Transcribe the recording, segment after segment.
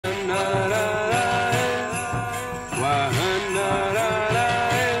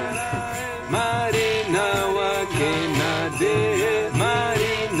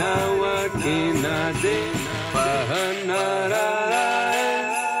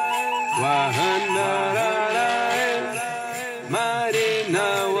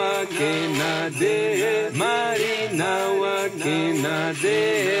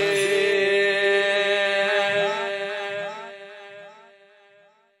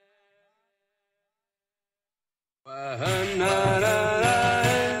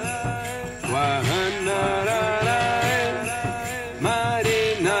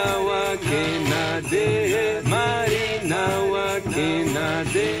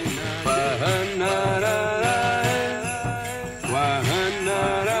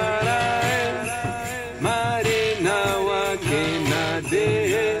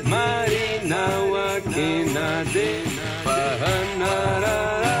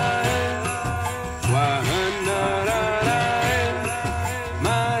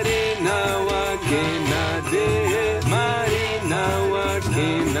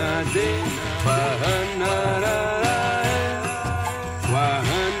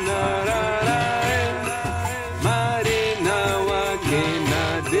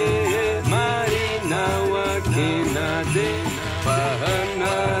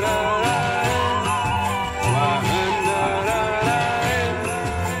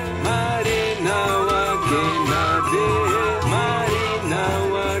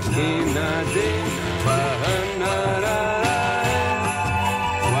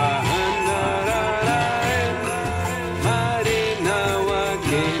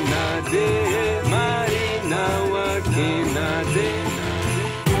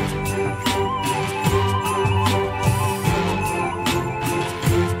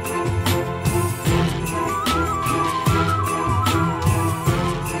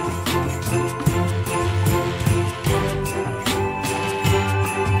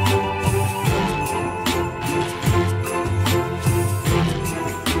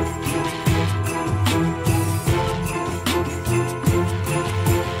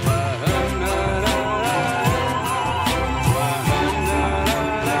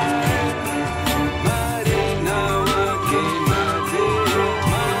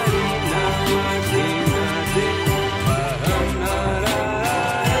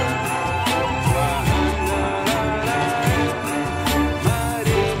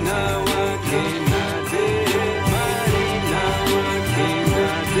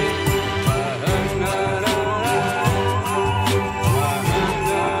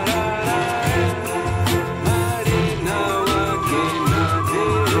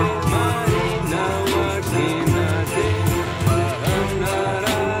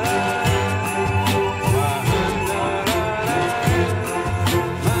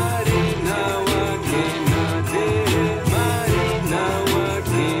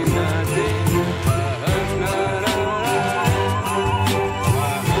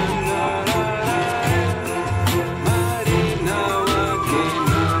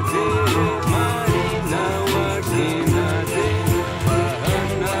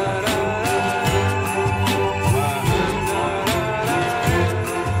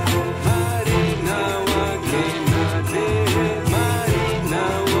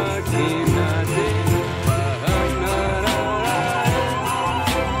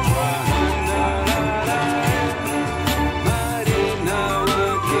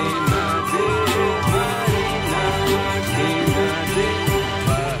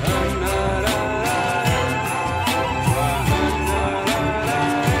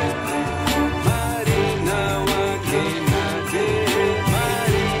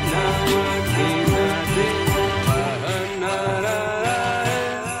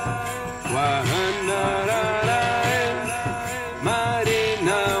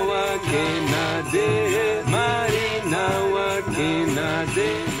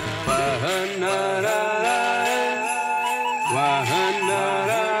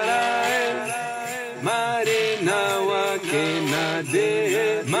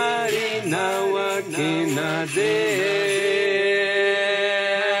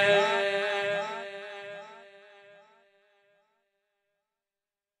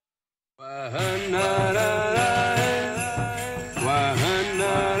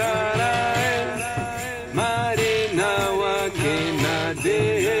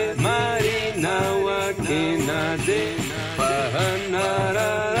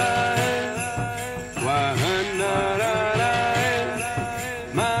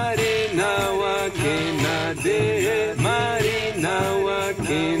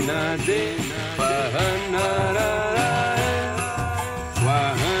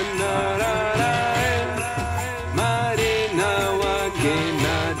Wahanara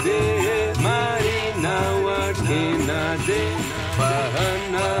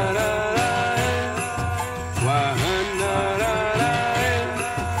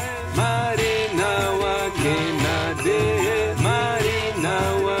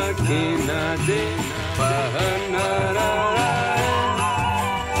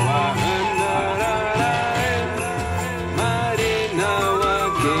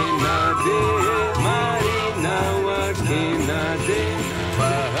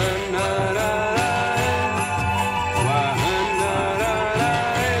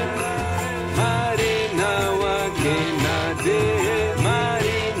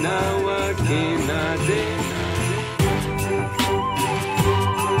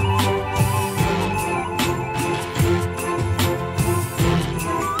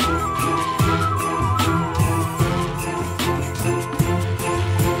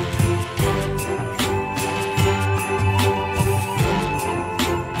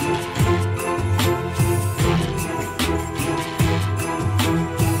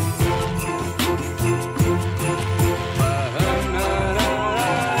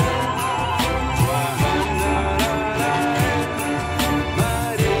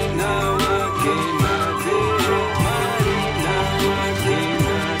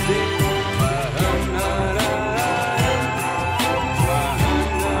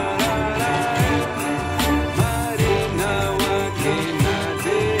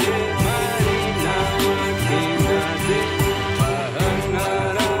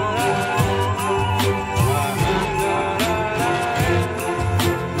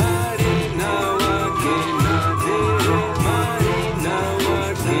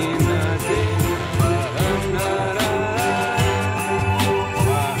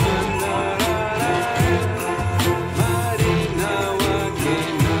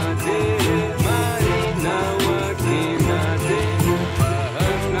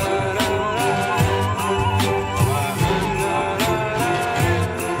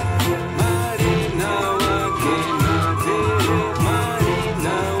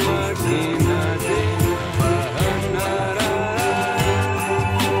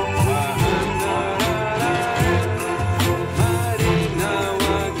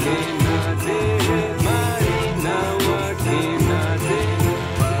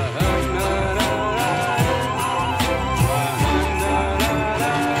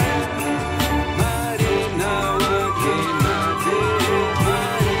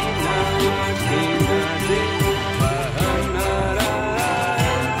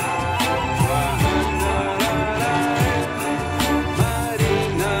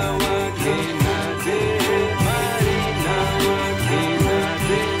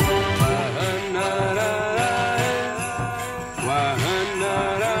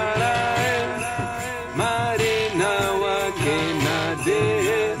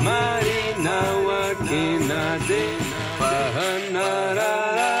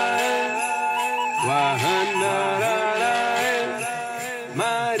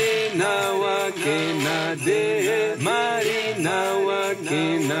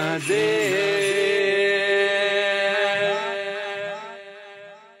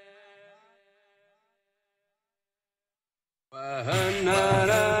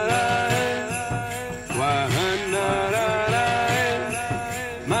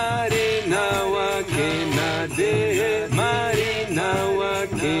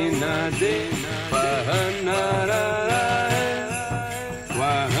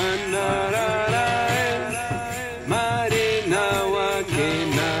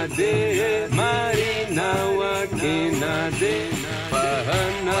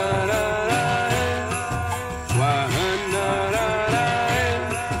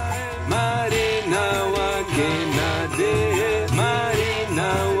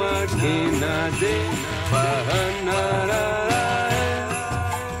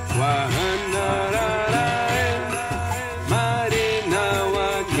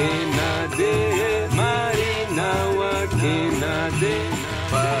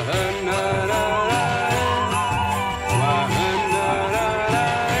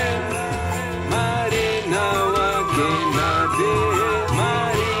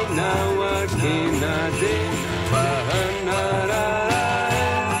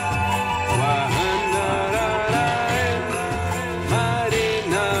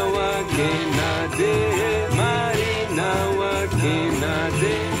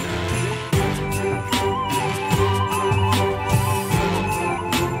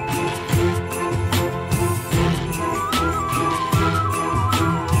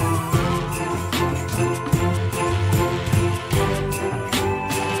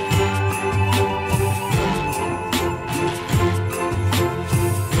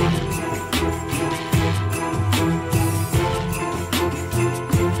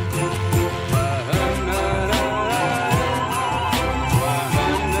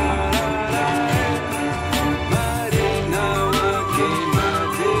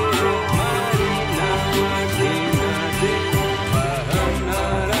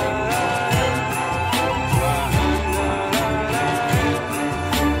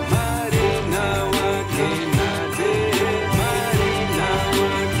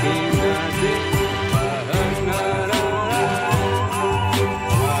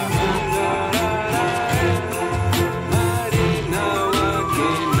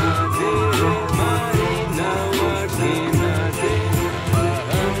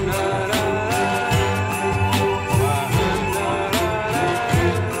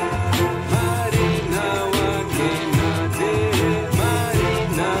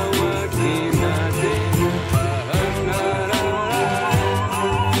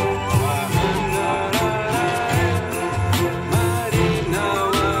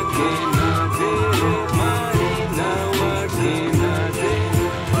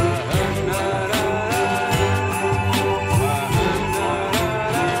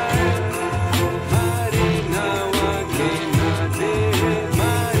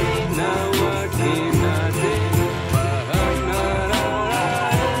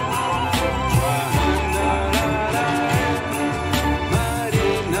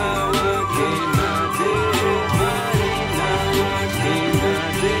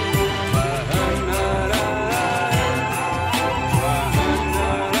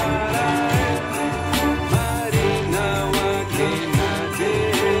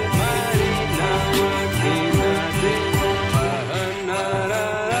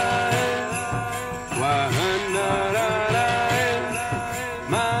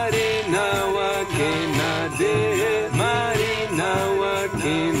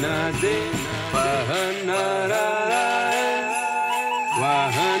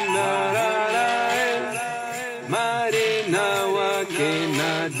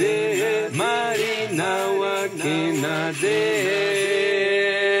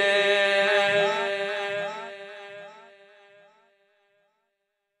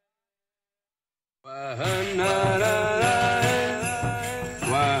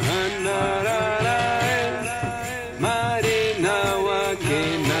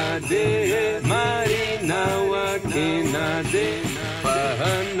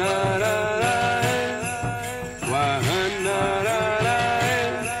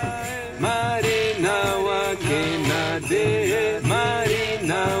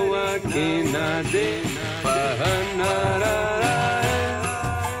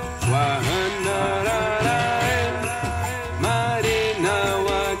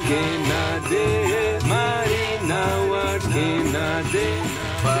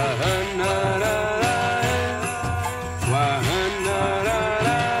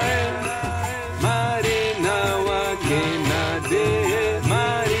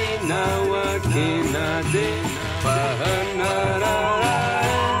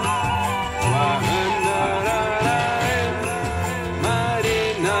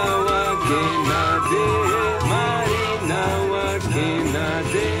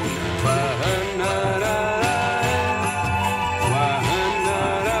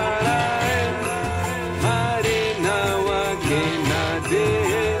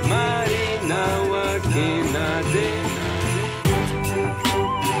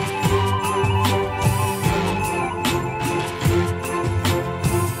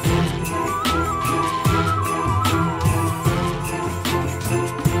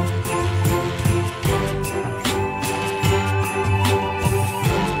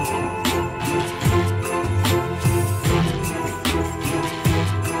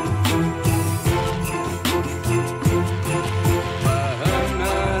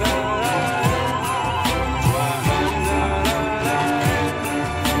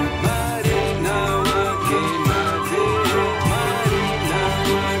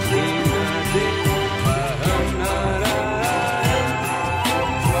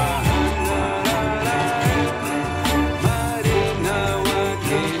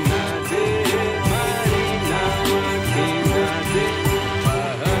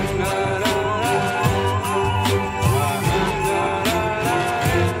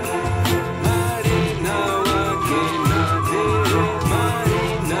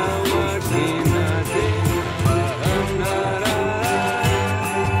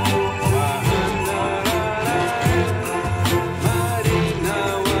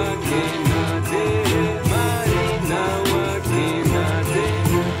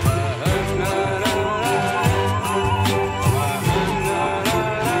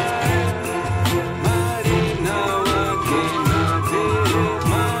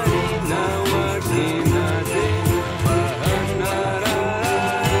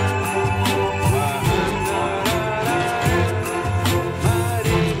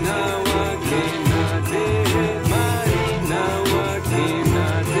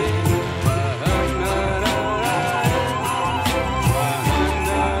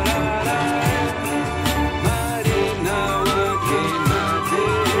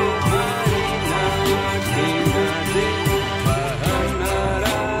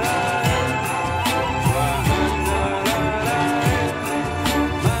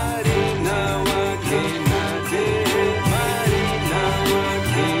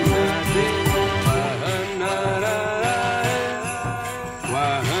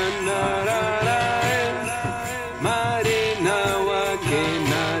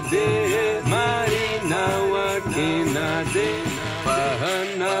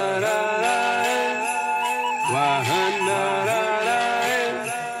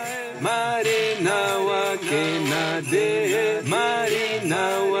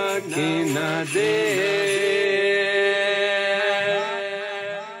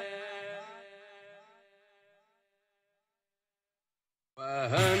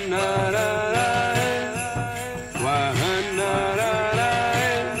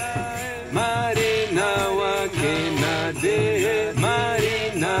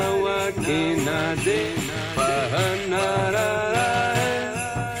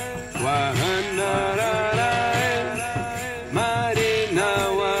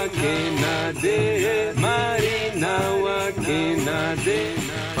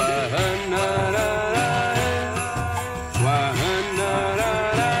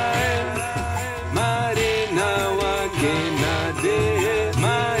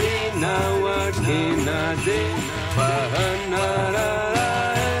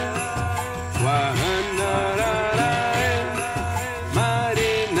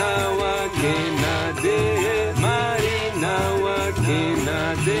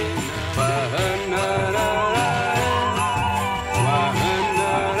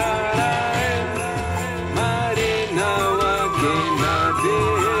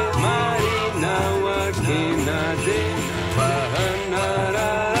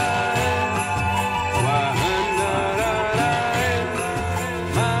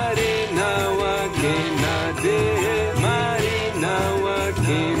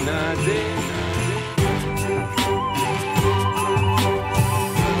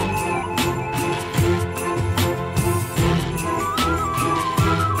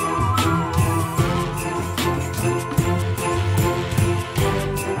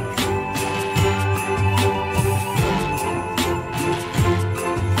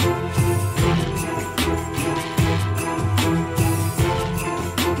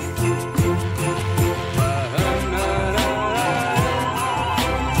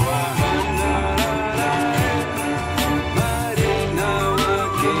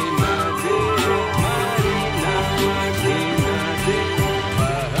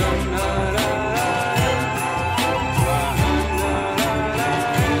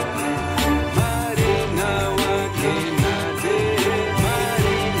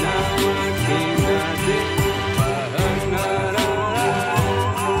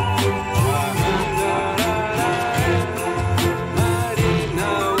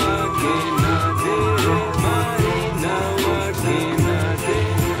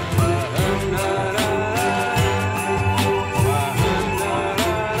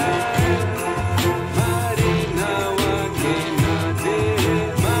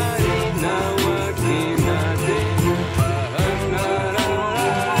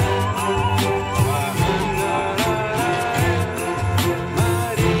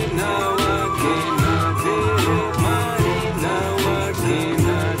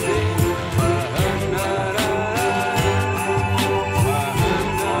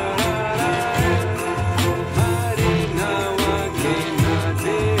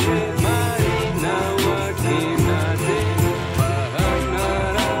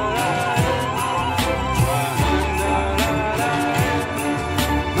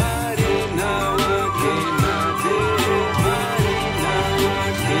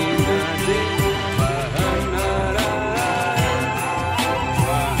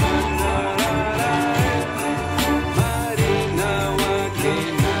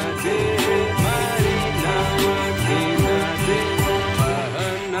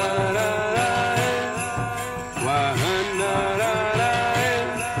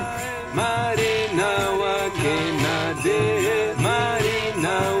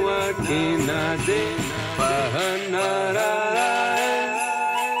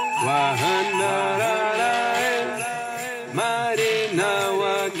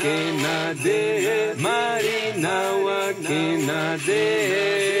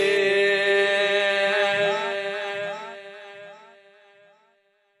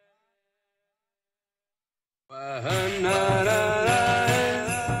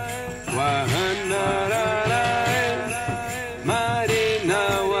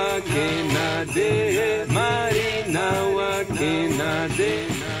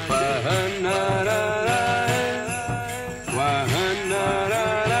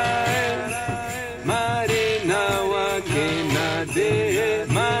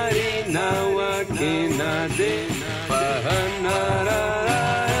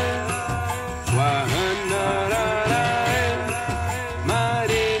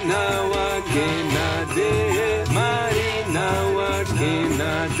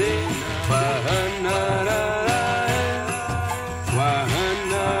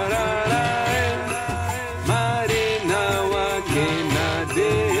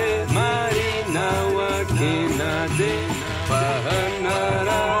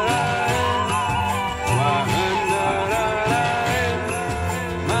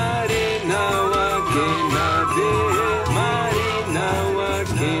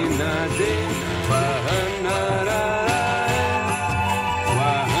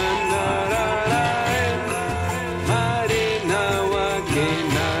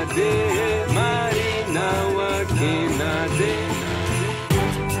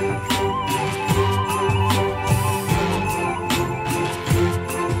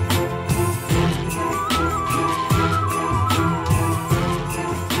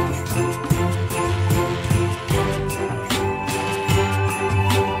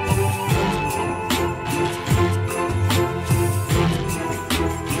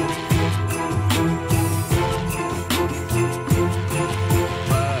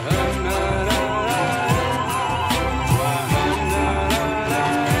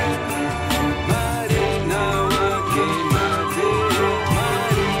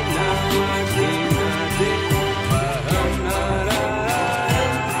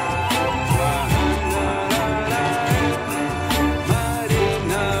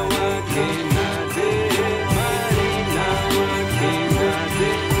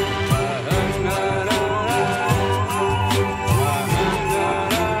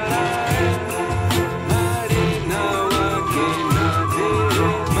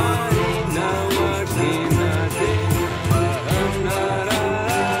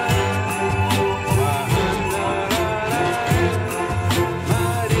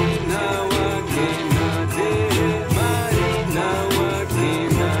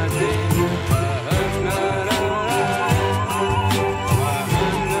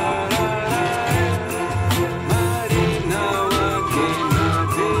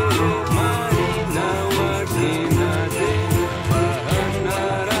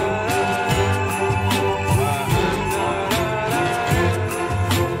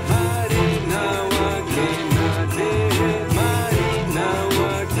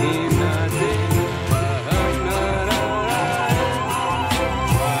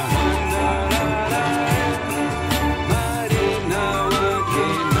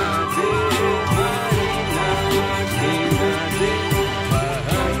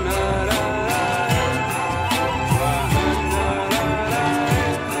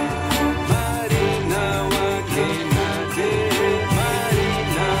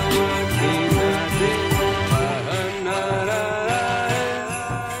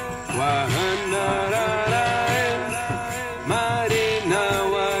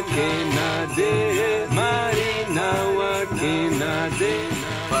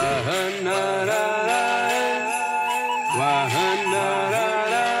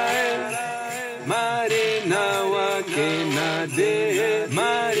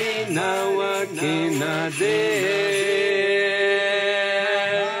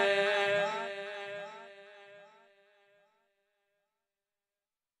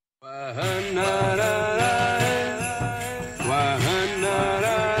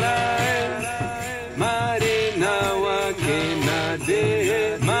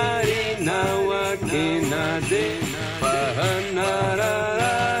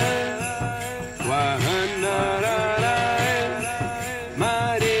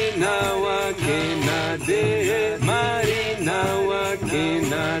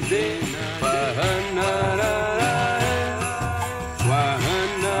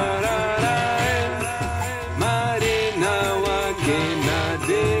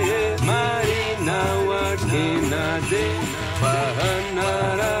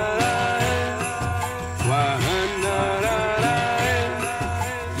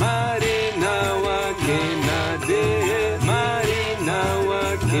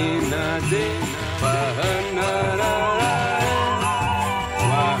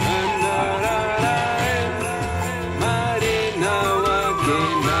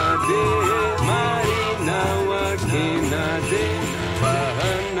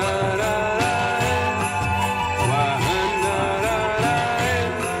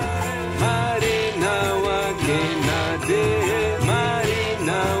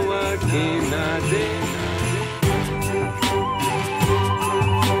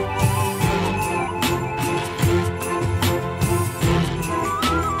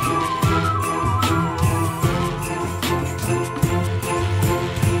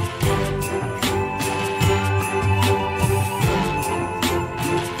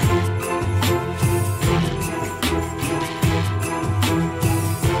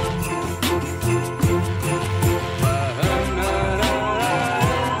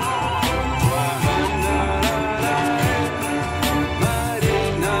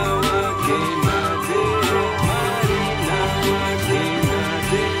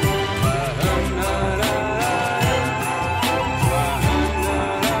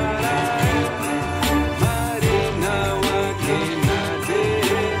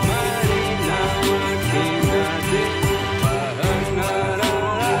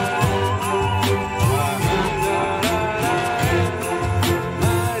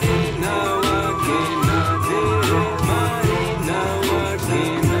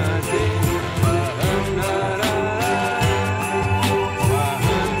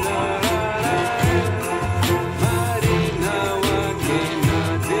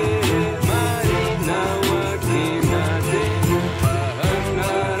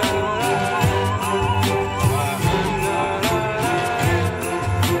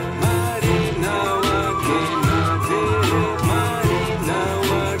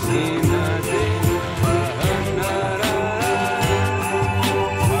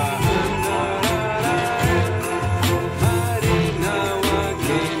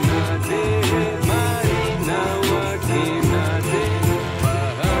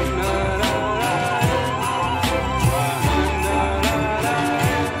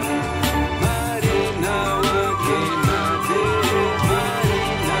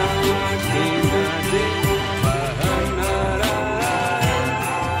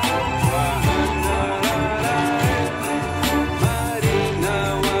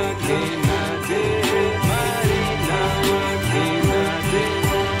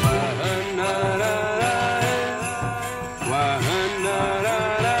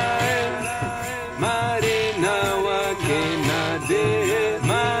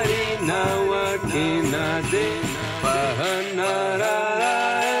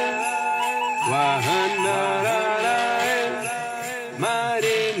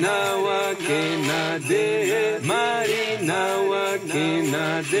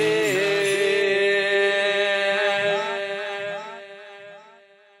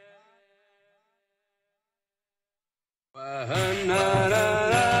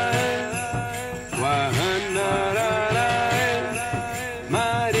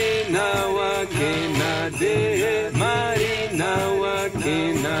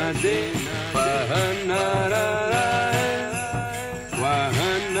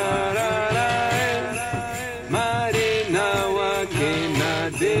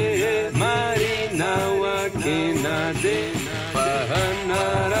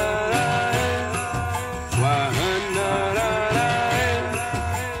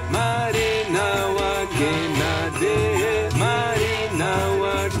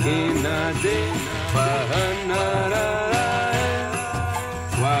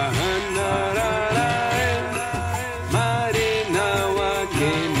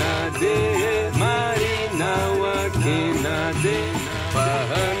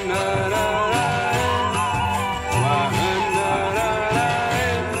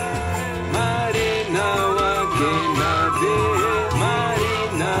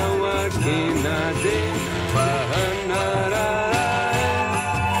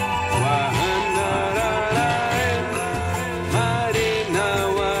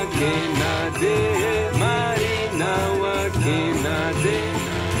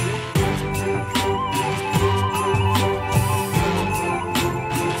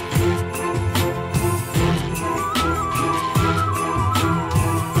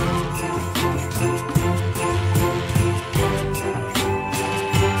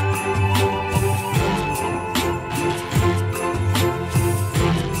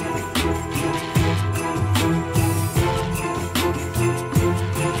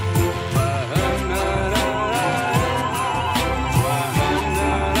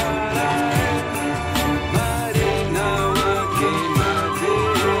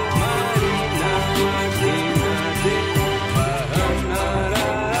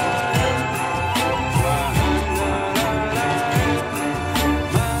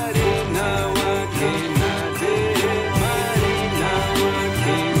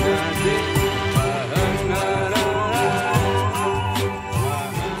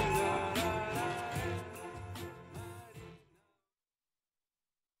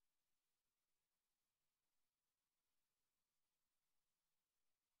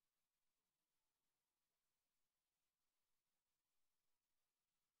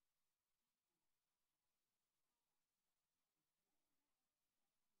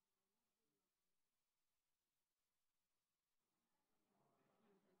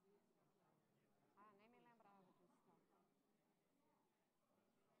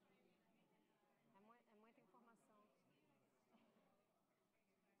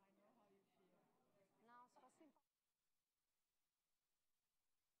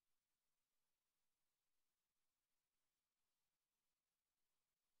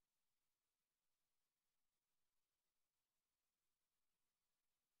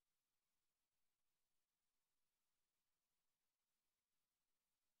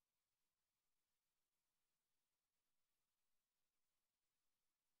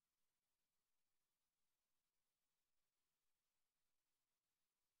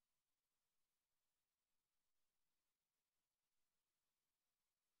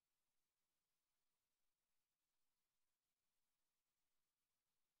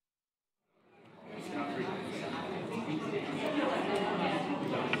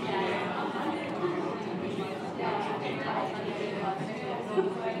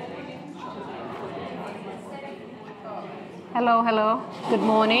Hello, hello. Good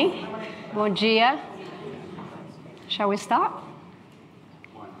morning. Bom dia. Shall we start?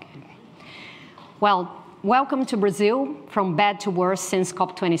 Well, welcome to Brazil, From Bad to Worse since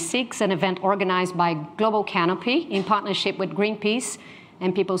COP26, an event organized by Global Canopy in partnership with Greenpeace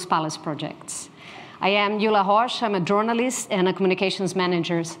and People's Palace Projects. I am Yula Rocha. I'm a journalist and a communications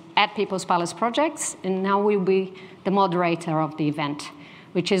manager at People's Palace Projects, and now will be the moderator of the event,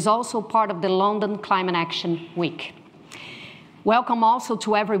 which is also part of the London Climate Action Week. Welcome also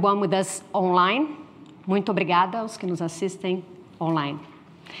to everyone with us online. Muito obrigada aos que nos assistem online.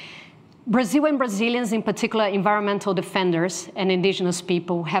 Brazil and Brazilians, in particular environmental defenders and indigenous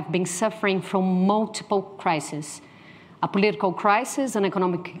people, have been suffering from multiple crises. A political crisis, an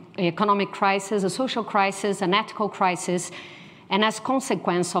economic crisis, a social crisis, an ethical crisis, and as a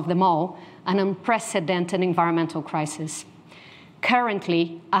consequence of them all, an unprecedented environmental crisis.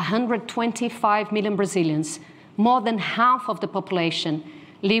 Currently, 125 million Brazilians, more than half of the population,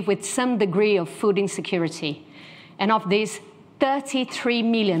 live with some degree of food insecurity. And of these, 33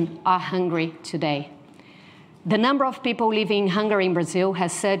 million are hungry today. The number of people living in hunger in Brazil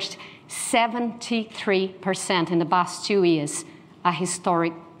has surged 73% in the past 2 years, a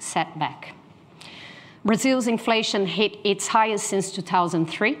historic setback. Brazil's inflation hit its highest since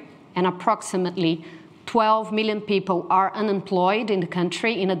 2003, and approximately 12 million people are unemployed in the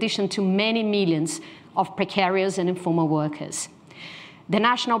country, in addition to many millions of precarious and informal workers. The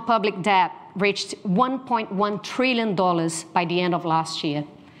national public debt reached $1.1 trillion by the end of last year.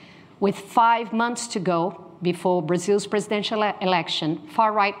 With 5 months to go before Brazil's presidential election,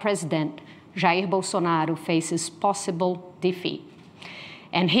 far-right President Jair Bolsonaro faces possible defeat.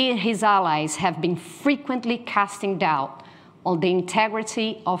 And he and his allies have been frequently casting doubt on the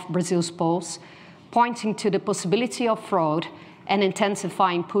integrity of Brazil's polls, pointing to the possibility of fraud and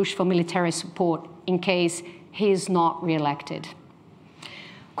intensifying push for military support in case he is not re-elected.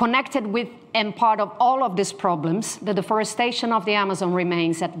 Connected with and part of all of these problems, the deforestation of the Amazon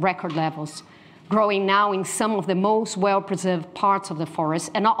remains at record levels, growing now in some of the most well-preserved parts of the forest,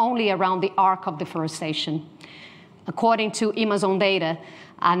 and not only around the arc of deforestation. According to Amazon data,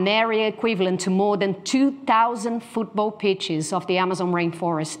 an area equivalent to more than 2,000 football pitches of the Amazon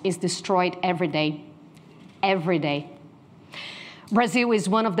rainforest is destroyed every day. Every day. Brazil is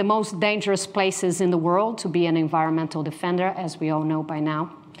one of the most dangerous places in the world to be an environmental defender, as we all know by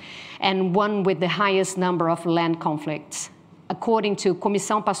now, and one with the highest number of land conflicts. According to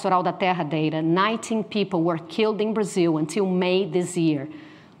Comissão Pastoral da Terra data, 19 people were killed in Brazil until May this year,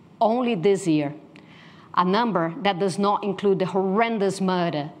 only this year, a number that does not include the horrendous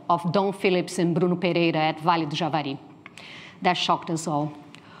murder of Dom Phillips and Bruno Pereira at Vale do Javari. That shocked us all.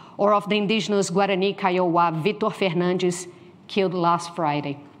 Or of the indigenous Guarani Kaiowá Vitor Fernandes, killed last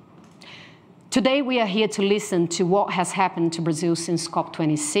Friday. Today, we are here to listen to what has happened to Brazil since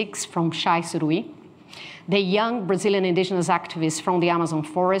COP26 from Txai Suruí, the young Brazilian indigenous activist from the Amazon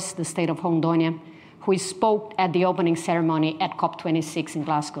forest, the state of Rondônia, who spoke at the opening ceremony at COP26 in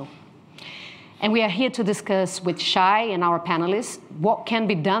Glasgow. And we are here to discuss with Txai and our panelists what can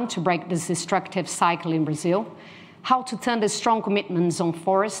be done to break this destructive cycle in Brazil, how to turn the strong commitments on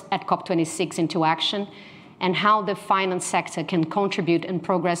forests at COP26 into action, and how the finance sector can contribute and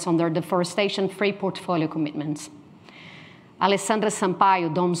progress on their deforestation-free portfolio commitments. Alessandra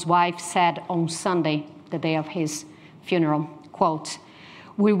Sampaio, Dom's wife, said on Sunday, the day of his funeral, quote,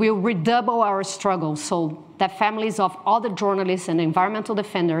 "We will redouble our struggle so that families of other journalists and environmental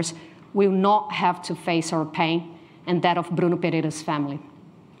defenders will not have to face our pain and that of Bruno Pereira's family."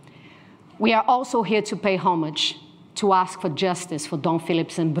 We are also here to pay homage, to ask for justice for Dom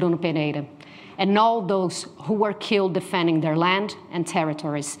Phillips and Bruno Pereira, and all those who were killed defending their land and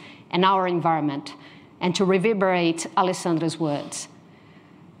territories and our environment, and to reverberate Alessandra's words.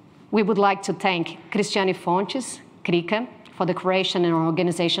 We would like to thank Cristiane Fontes, Krika, for the creation and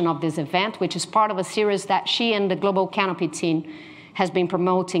organization of this event, which is part of a series that she and the Global Canopy team has been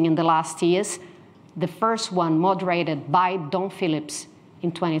promoting in the last years, the first one moderated by Dom Phillips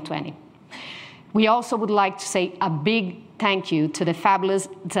in 2020. We also would like to say a big thank you to the fabulous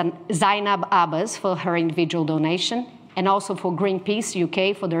Zainab Abbas for her individual donation, and also for Greenpeace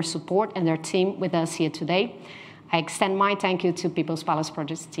UK for their support and their team with us here today. I extend my thank you to People's Palace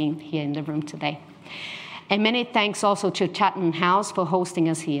Projects team here in the room today. And many thanks also to Chatham House for hosting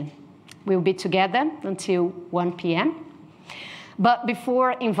us here. We'll be together until 1 p.m. But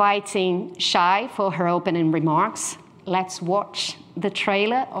before inviting Txai for her opening remarks, let's watch the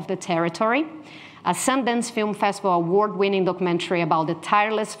trailer of The Territory, a Sundance Film Festival award-winning documentary about the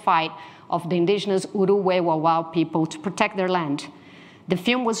tireless fight of the indigenous Uruwe Wawau people to protect their land. The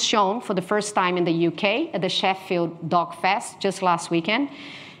film was shown for the first time in the UK at the Sheffield Dog Fest just last weekend.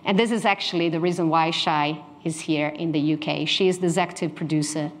 And this is actually the reason why Txai is here in the UK. She is the executive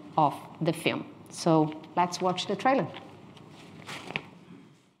producer of the film. So let's watch the trailer.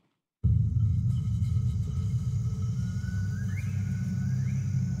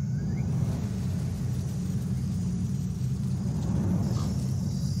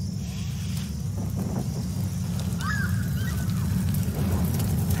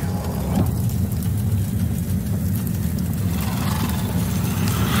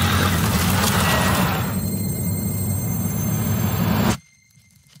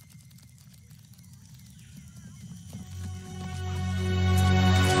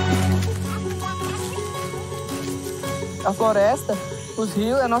 A floresta, os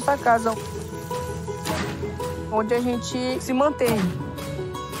rios é a nossa casa, onde a gente se mantém.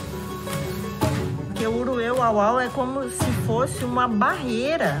 Que o uruê-uauau é como se fosse uma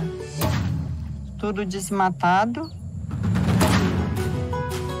barreira. Tudo desmatado.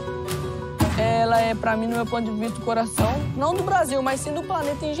 Ela é, para mim, no meu ponto de vista, o coração, não do Brasil, mas sim do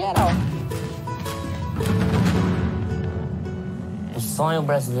planeta em geral. O sonho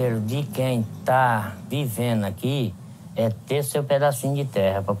brasileiro de quem está vivendo aqui é ter seu pedacinho de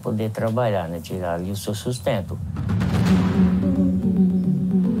terra para poder trabalhar, né? Tirar ali o seu sustento.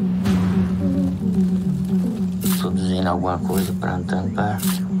 Produzindo alguma coisa, plantando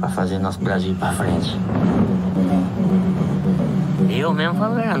para fazer nosso Brasil para frente. Eu mesmo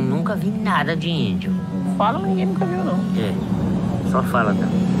falo, eu nunca vi nada de índio. Fala, ninguém nunca viu, não. É, só fala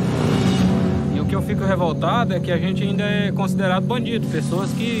também. E o que eu fico revoltado é que a gente ainda é considerado bandido, pessoas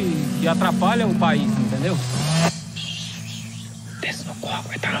que atrapalham o país, entendeu? Desce no corpo,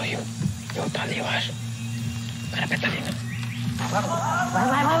 vai estar no rio. Eu tô ali, eu acho. O cara vai estar ali, né? Vai.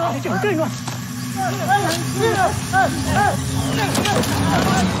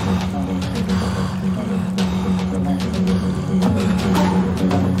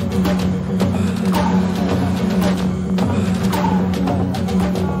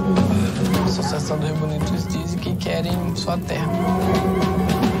 A Associação dos Rio Bonitos diz que querem sua terra.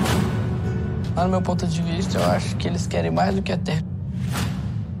 Lá no meu ponto de vista, eu acho que eles querem mais do que a terra.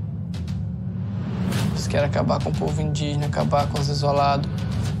 Eles querem acabar com o povo indígena, acabar com os isolados.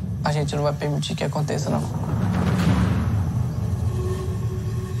 A gente não vai permitir que aconteça, não.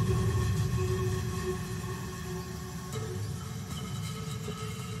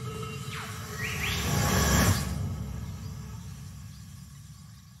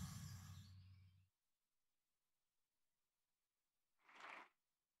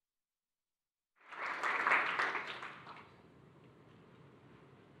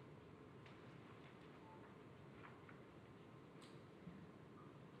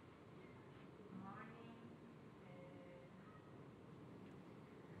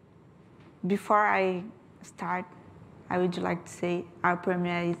 Before I start, I would like to say our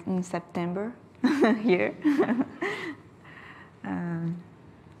premiere is in September here.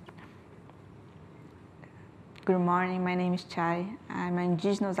 Good morning, my name is Txai. I'm an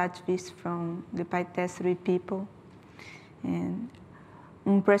indigenous activist from the Txai Suruí people. And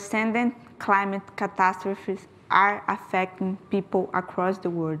unprecedented climate catastrophes are affecting people across the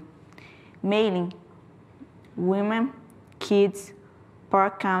world, mainly women, kids, poor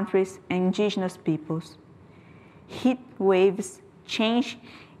countries, and indigenous peoples. Heat waves change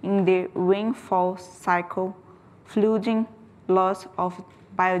in the rainfall cycle, flooding, loss of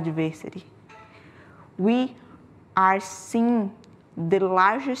biodiversity. We are seeing the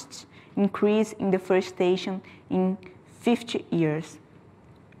largest increase in deforestation in 50 years.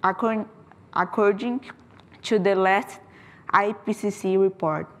 According to the last IPCC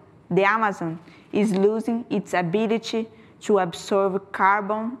report, the Amazon is losing its ability to absorb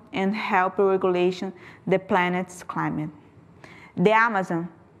carbon and help regulation the planet's climate. The Amazon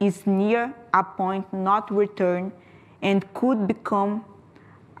is near a point not return and could become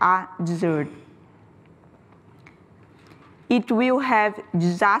a desert. It will have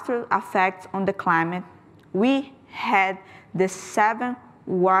disastrous effects on the climate. We had the 7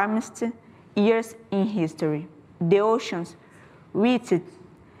 warmest years in history. The oceans reached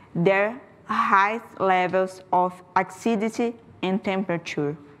their highest levels of acidity and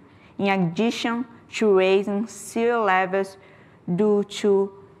temperature, in addition to raising sea levels due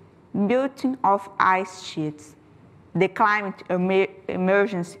to melting of ice sheets. The climate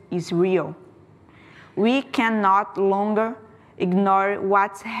emergency is real. We can no longer ignore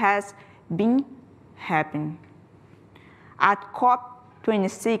what has been happening. At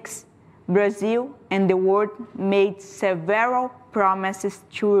COP26, Brazil and the world made several promises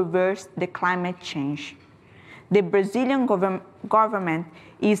to reverse the climate change. the Brazilian government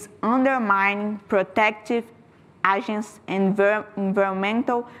is undermining protective agents and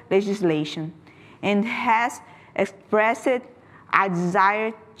environmental legislation, and has expressed a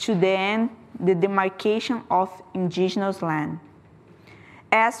desire to end the demarcation of indigenous land,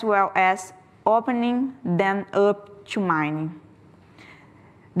 as well as opening them up to mining.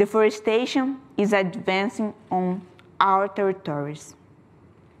 Deforestation is advancing on our territories.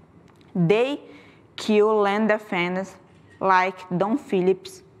 They kill land defenders like Dom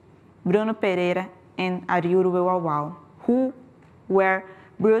Phillips, Bruno Pereira, and Ariuru, who were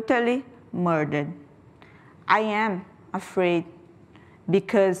brutally murdered. I am afraid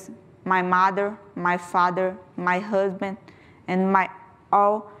because my mother, my father, my husband, and my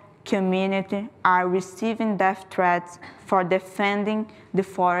whole community are receiving death threats for defending the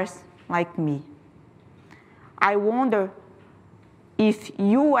forest like me. I wonder if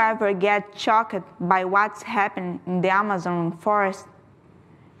you ever get shocked by what's happening in the Amazon forest.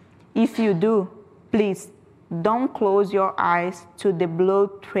 If you do, please don't close your eyes to the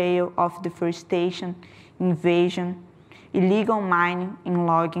blood trail of deforestation, invasion, illegal mining and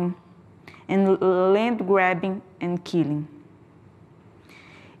logging, and land grabbing and killing.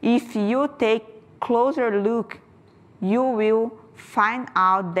 If you take a closer look, you will find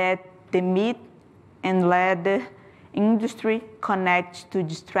out that the meat and leather industry connects to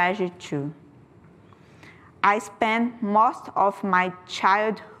this tragedy too. I spent most of my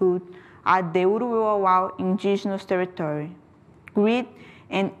childhood at the Uruguay indigenous territory. Greed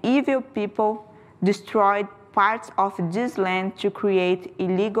and evil people destroyed parts of this land to create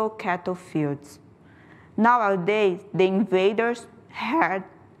illegal cattle fields. Nowadays, the invaders' herd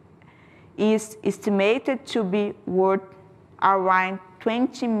is estimated to be worth around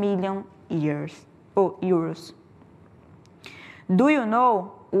 20 million euros. Do you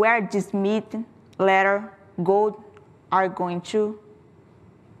know where this meat, leather, gold are going to?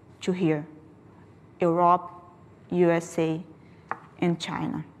 To here, Europe, USA, and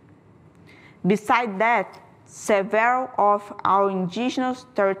China. Besides that, several of our indigenous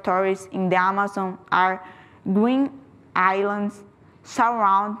territories in the Amazon are green islands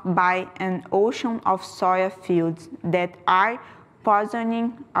surrounded by an ocean of soya fields that are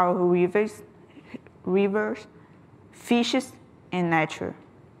poisoning our rivers, fishes, and nature.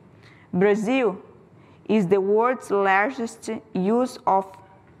 Brazil is the world's largest use of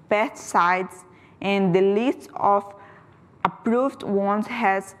pesticides, and the list of approved ones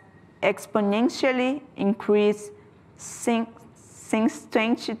has exponentially increased since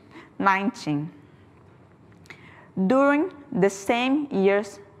 2019. During the same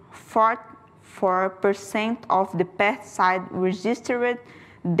years, 44% of the pesticides registered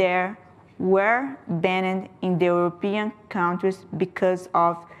there were banned in the European countries because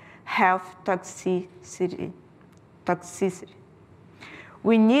of health toxicity.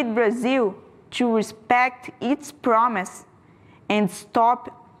 We need Brazil to respect its promise and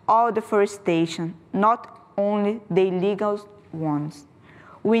stop all deforestation, not only the illegal ones.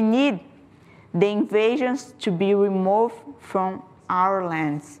 We need the invasions to be removed from our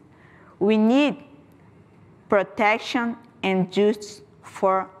lands. We need protection and justice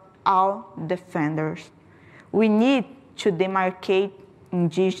for all defenders. We need to demarcate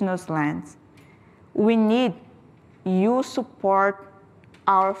indigenous lands. We need your support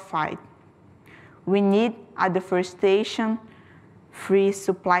our fight. We need a deforestation-free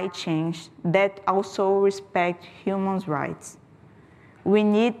supply chain that also respects human rights. We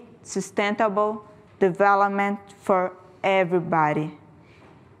need sustainable development for everybody.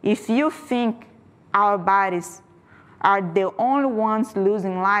 If you think our bodies are the only ones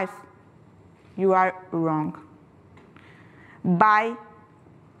losing life, you are wrong. By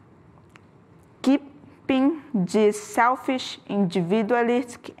keeping this selfish,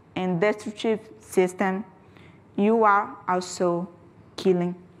 individualistic, and destructive system, you are also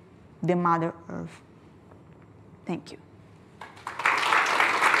killing the Mother Earth. Thank you.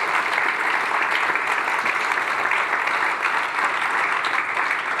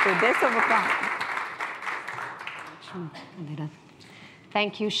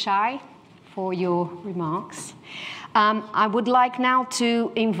 Thank you, Txai, for your remarks. I would like now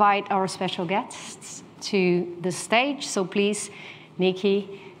to invite our special guests to the stage. So please,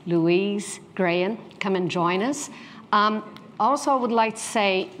 Nikki, Louise, Graham, come and join us. Also, I would like to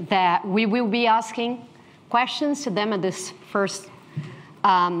say that we will be asking questions to them at this first,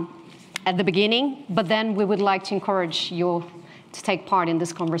 at the beginning, but then we would like to encourage you to take part in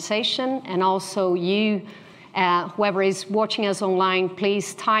this conversation. And also you, whoever is watching us online,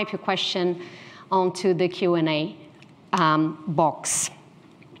 please type your question onto the Q&A box.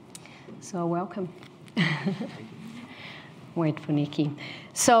 So welcome. Wait for Nikki.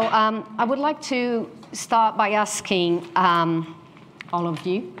 So I would like to start by asking all of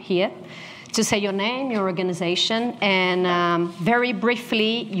you here to say your name, your organization, and very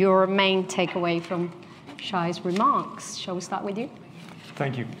briefly, your main takeaway from Txai's remarks. Shall we start with you?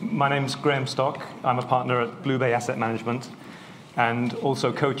 Thank you. My name's Graham Stock. I'm a partner at Blue Bay Asset Management and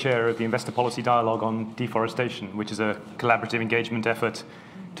also co-chair of the Investor Policy Dialogue on Deforestation, which is a collaborative engagement effort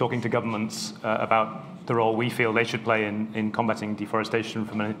talking to governments about the role we feel they should play in combating deforestation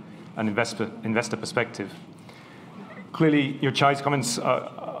from an investor perspective. Clearly, your Txai's comments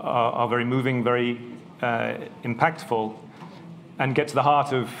are very moving, very impactful, and get to the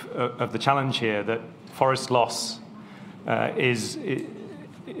heart of the challenge here, that forest loss is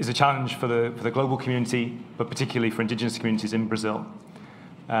a challenge for the global community, but particularly for indigenous communities in Brazil.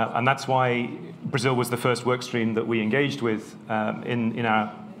 And that's why Brazil was the first work stream that we engaged with in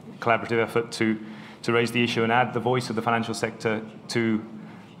our collaborative effort to raise the issue and add the voice of the financial sector to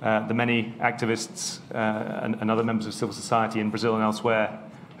the many activists and other members of civil society in Brazil and elsewhere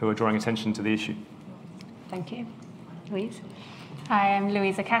who are drawing attention to the issue. Thank you. Louise? Hi, I'm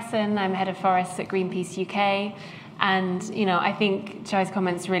Louisa Casson. I'm head of forests at Greenpeace UK. And, I think Txai's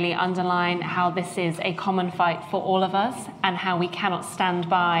comments really underline how this is a common fight for all of us and how we cannot stand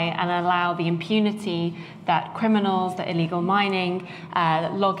by and allow the impunity that criminals, that illegal mining,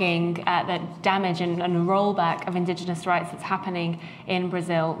 that logging, that damage and rollback of indigenous rights that's happening in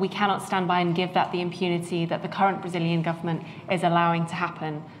Brazil. We cannot stand by and give that the impunity that the current Brazilian government is allowing to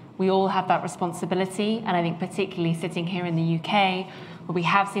happen. We all have that responsibility, and I think particularly sitting here in the UK, where we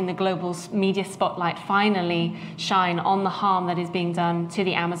have seen the global media spotlight finally shine on the harm that is being done to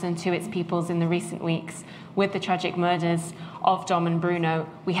the Amazon, to its peoples in the recent weeks, with the tragic murders of Dom and Bruno.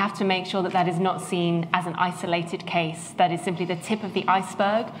 We have to make sure that that is not seen as an isolated case, that is simply the tip of the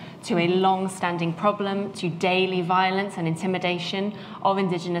iceberg to a long-standing problem, to daily violence and intimidation of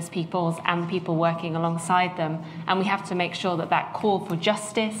indigenous peoples and the people working alongside them. And we have to make sure that that call for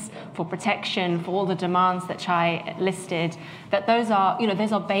justice, for protection, for all the demands that Txai listed, that those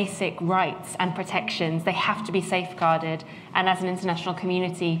are basic rights and protections. They have to be safeguarded. And as an international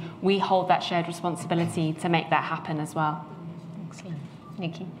community, we hold that shared responsibility to make that happen as well. Excellent.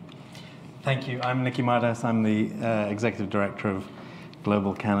 Nikki? Thank you. I'm Nikki Mardas. I'm the Executive Director of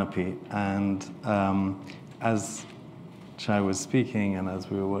Global Canopy. And as Txai was speaking and as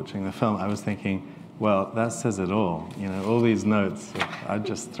we were watching the film, I was thinking, well, that says it all. All these notes, I'd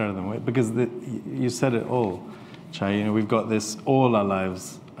just throw them away. Because you said it all, Txai. We've got this, all our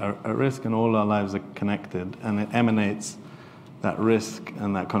lives are at risk and all our lives are connected. And it emanates, that risk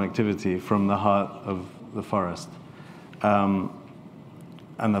and that connectivity, from the heart of the forest.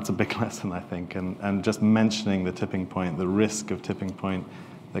 And that's a big lesson, I think. And just mentioning the tipping point, the risk of tipping point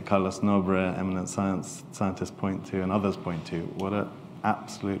that Carlos Nobre, eminent scientists point to and others point to, what an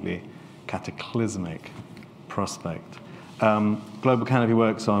absolutely cataclysmic prospect. Global Canopy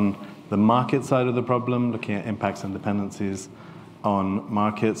works on the market side of the problem, looking at impacts and dependencies on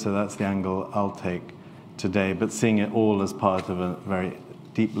markets, so that's the angle I'll take today, but seeing it all as part of a very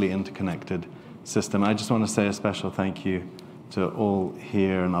deeply interconnected system. I just want to say a special thank you to all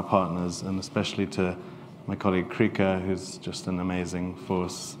here and our partners, and especially to my colleague Krika, who's just an amazing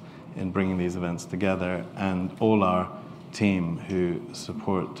force in bringing these events together, and all our team who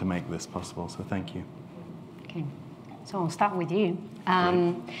support to make this possible. So thank you. Okay, so I'll start with you.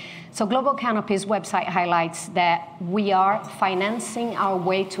 So Global Canopy's website highlights that we are financing our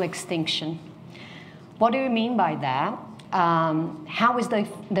way to extinction. What do you mean by that? How is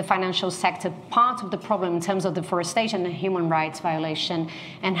the financial sector part of the problem in terms of deforestation and human rights violation,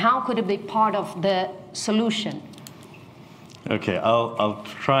 and how could it be part of the solution? Okay, I'll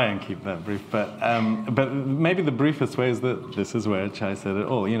try and keep that brief, but maybe the briefest way is that this is where Txai said it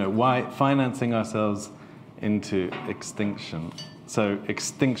all. Why financing ourselves into extinction? So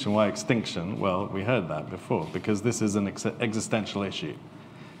extinction, why extinction? Well, we heard that before, because this is an existential issue.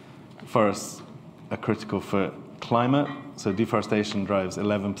 Forests are critical for climate, so deforestation drives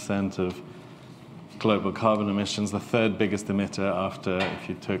 11% of global carbon emissions, the third biggest emitter after,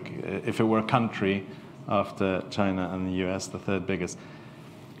 if it were a country, after China and the US, the third biggest.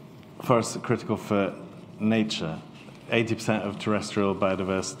 Forests are critical for nature. 80% of terrestrial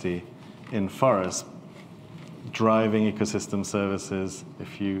biodiversity in forests, driving ecosystem services,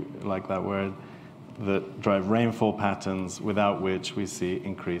 if you like that word, that drive rainfall patterns, without which we see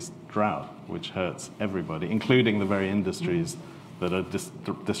increased drought, which hurts everybody, including the very industries that are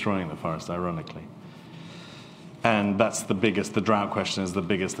destroying the forest, ironically. And that's the biggest, the drought question is the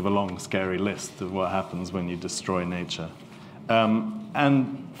biggest of a long, scary list of what happens when you destroy nature.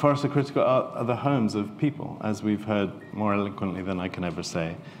 And forests are critical are the homes of people, as we've heard more eloquently than I can ever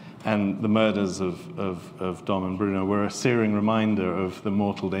say. And the murders of Dom and Bruno were a searing reminder of the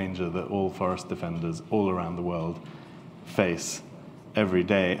mortal danger that all forest defenders all around the world face every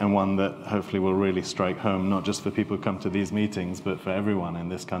day, and one that hopefully will really strike home, not just for people who come to these meetings, but for everyone in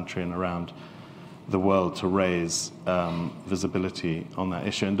this country and around the world, to raise visibility on that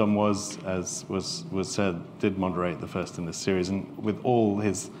issue. And Dom was, as was said, did moderate the first in this series, and with all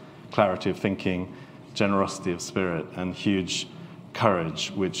his clarity of thinking, generosity of spirit, and huge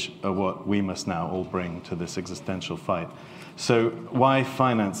courage, which are what we must now all bring to this existential fight. So why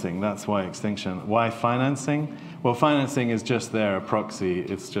financing? That's why extinction. Why financing? Well, financing is just there, a proxy.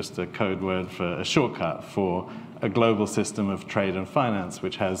 It's just a code word for a shortcut for a global system of trade and finance,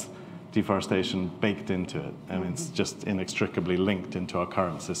 which has deforestation baked into it. And it's just inextricably linked into our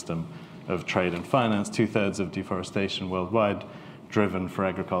current system of trade and finance. 2/3 of deforestation worldwide driven for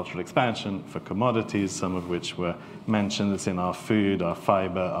agricultural expansion, for commodities, some of which were mentioned. It's in our food, our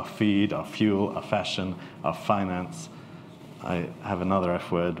fiber, our feed, our fuel, our fashion, our finance. I have another F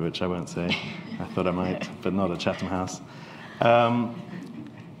word, which I won't say. I thought I might, but not at Chatham House.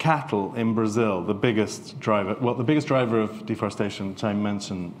 Cattle in Brazil, the biggest driver of deforestation, Txai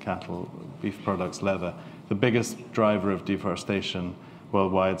mentioned cattle, beef products, leather. The biggest driver of deforestation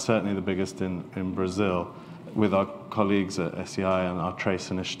worldwide, certainly the biggest in Brazil. With our colleagues at SEI and our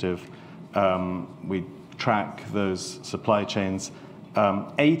Trace initiative, we track those supply chains.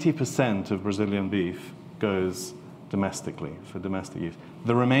 80% of Brazilian beef goes domestically, for domestic use.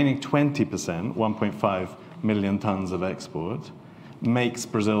 The remaining 20%, 1.5 million tons of export, makes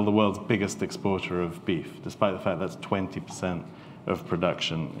Brazil the world's biggest exporter of beef, despite the fact that's 20% of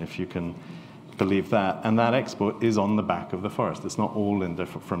production, if you can believe that. And that export is on the back of the forest. It's not all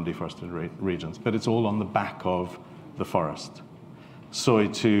from deforested regions, but it's all on the back of the forest. Soy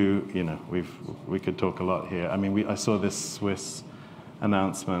too, we could talk a lot here. I mean, I saw this Swiss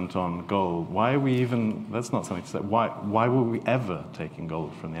announcement on gold. Why are we even, that's not something to say, why were we ever taking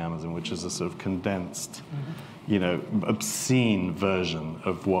gold from the Amazon, which is a sort of condensed, obscene version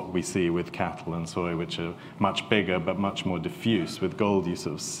of what we see with cattle and soy, which are much bigger but much more diffuse. With gold, you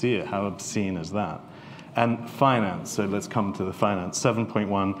sort of see it. How obscene is that? And finance, so let's come to the finance.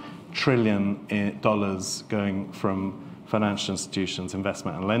 $7.1 trillion going from financial institutions,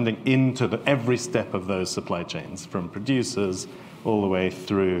 investment and lending into every step of those supply chains, from producers all the way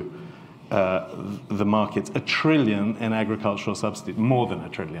through the markets. $1 trillion in agricultural subsidies, more than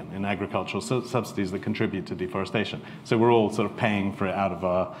 $1 trillion in agricultural subsidies that contribute to deforestation. So we're all sort of paying for it out of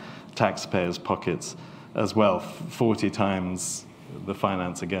our taxpayers' pockets as well. 40 times the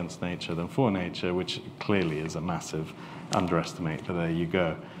finance against nature than for nature, which clearly is a massive underestimate, but there you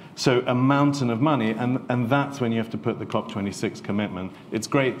go. So a mountain of money, and that's when you have to put the COP26 commitment. It's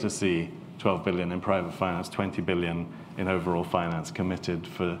great to see 12 billion in private finance, 20 billion in overall finance committed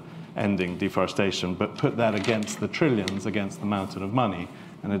for ending deforestation, but put that against the trillions, against the mountain of money,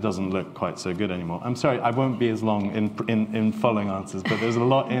 and it doesn't look quite so good anymore. I'm sorry, I won't be as long in following answers, but there's a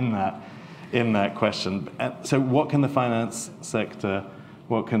lot in that question. So what can the finance sector,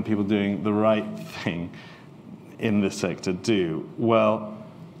 what can people doing the right thing in this sector do? Well,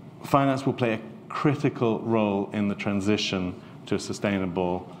 finance will play a critical role in the transition to a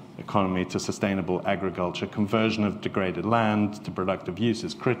sustainable economy, to sustainable agriculture. Conversion of degraded land to productive use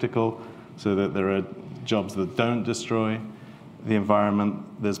is critical so that there are jobs that don't destroy the environment.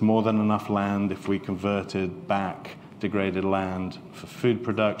 There's more than enough land if we converted back degraded land for food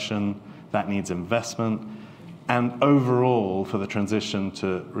production. That needs investment. And overall, for the transition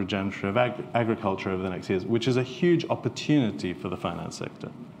to regenerative agriculture over the next years, which is a huge opportunity for the finance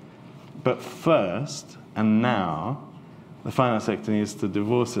sector. But first, and now, the finance sector needs to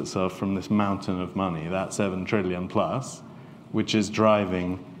divorce itself from this mountain of money, that 7 trillion plus, which is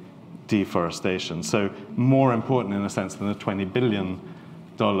driving deforestation. So more important in a sense than the $20 billion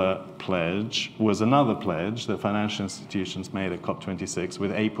pledge was another pledge that financial institutions made at COP26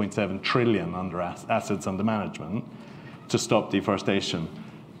 with 8.7 trillion assets under management to stop deforestation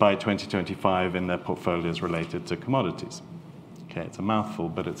by 2025 in their portfolios related to commodities. Okay, it's a mouthful,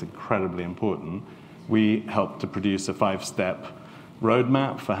 but it's incredibly important. We helped to produce a 5-step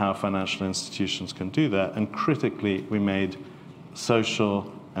roadmap for how financial institutions can do that, and critically, we made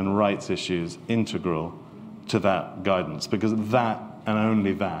social and rights issues integral to that guidance, because that and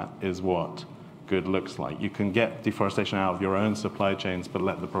only that is what good looks like. You can get deforestation out of your own supply chains but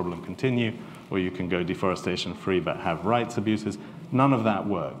let the problem continue, or you can go deforestation-free but have rights abuses. None of that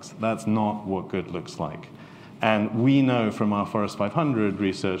works. That's not what good looks like. And we know from our Forest 500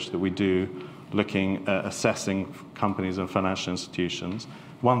 research that we do looking at assessing companies and financial institutions.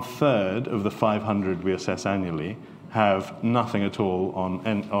 1/3 of the 500 we assess annually have nothing at all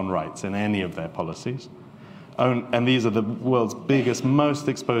on rights in any of their policies. And these are the world's biggest, most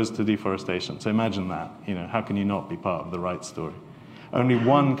exposed to deforestation. So imagine that. How can you not be part of the rights story? Only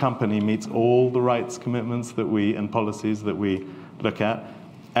one company meets all the rights commitments and policies that we look at,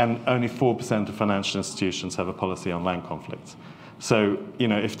 and only 4% of financial institutions have a policy on land conflicts. So,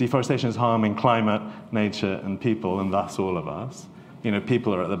 if deforestation is harming climate, nature, and people, and thus all of us,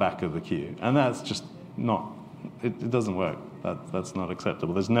 people are at the back of the queue. And that's just not, it doesn't work. That's not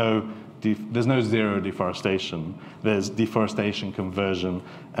acceptable. There's no zero deforestation. There's deforestation, conversion,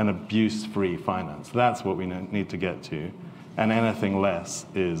 and abuse-free finance. That's what we need to get to. And anything less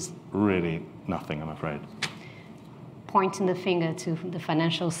is really nothing, I'm afraid. Pointing the finger to the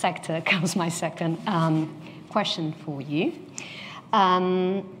financial sector comes my second question for you.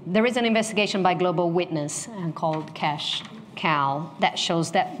 There is an investigation by Global Witness called Cash Cow that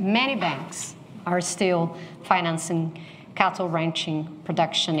shows that many banks are still financing cattle ranching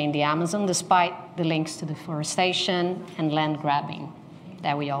production in the Amazon, despite the links to deforestation and land grabbing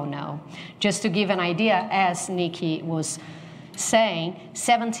that we all know. Just to give an idea, as Nikki was saying,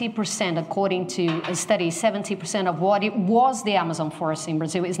 70%, according to a study, 70% of what it was the Amazon forest in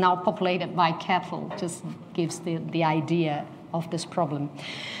Brazil is now populated by cattle. Just gives the idea of this problem.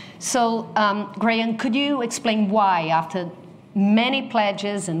 So, Graham, could you explain why, after many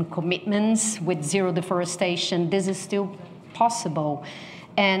pledges and commitments with zero deforestation, this is still possible?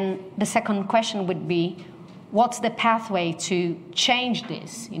 And the second question would be, what's the pathway to change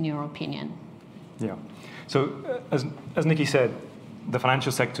this, in your opinion? Yeah. So, as Nikki said, the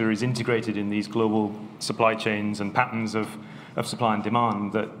financial sector is integrated in these global supply chains and patterns of supply and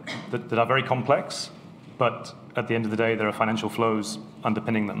demand that are very complex, but at the end of the day, there are financial flows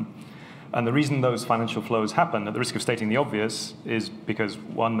underpinning them. And the reason those financial flows happen, at the risk of stating the obvious, is because,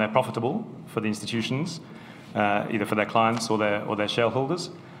 one, they're profitable for the institutions, either for their clients or their shareholders,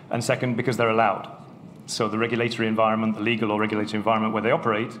 and second, because they're allowed. So the regulatory environment, the legal or regulatory environment where they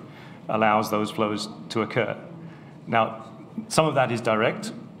operate, allows those flows to occur. Now, some of that is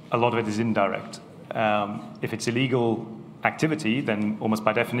direct, a lot of it is indirect. If it's illegal activity, then almost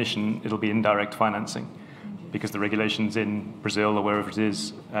by definition, it'll be indirect financing, because the regulations in Brazil or wherever it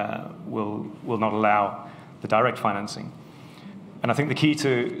is will not allow the direct financing. And I think the key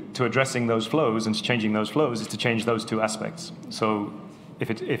to addressing those flows and to changing those flows is to change those two aspects. So if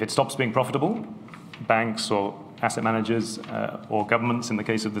it stops being profitable, banks or asset managers or governments, in the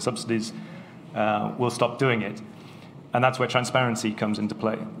case of the subsidies, will stop doing it. And that's where transparency comes into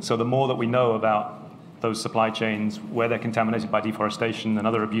play. So the more that we know about those supply chains, where they're contaminated by deforestation and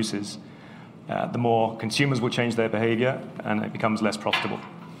other abuses, the more consumers will change their behavior and it becomes less profitable.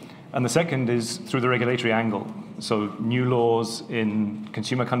 And the second is through the regulatory angle. So new laws in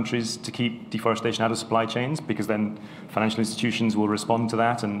consumer countries to keep deforestation out of supply chains, because then financial institutions will respond to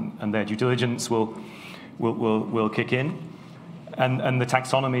that and their due diligence will kick in. And the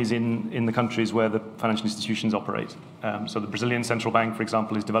taxonomies in the countries where the financial institutions operate. So the Brazilian Central Bank, for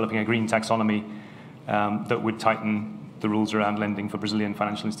example, is developing a green taxonomy that would tighten the rules around lending for Brazilian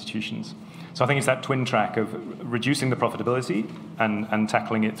financial institutions. So I think it's that twin track of reducing the profitability and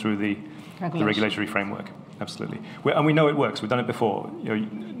tackling it through the regulatory framework. Absolutely. And we know it works. We've done it before.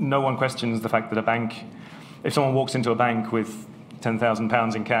 No one questions the fact that a bank, if someone walks into a bank with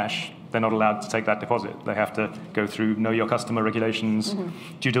 £10,000 in cash, they're not allowed to take that deposit. They have to go through know your customer regulations,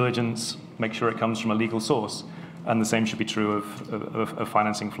 due diligence, make sure it comes from a legal source. And the same should be true of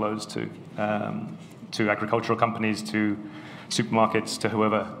financing flows to agricultural companies, to supermarkets, to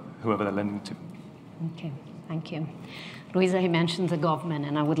whoever they're lending to. Okay, thank you. Luisa, he mentioned the government,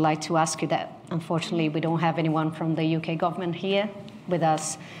 and I would like to ask you that, unfortunately, we don't have anyone from the UK government here with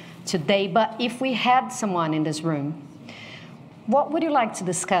us today, but if we had someone in this room, what would you like to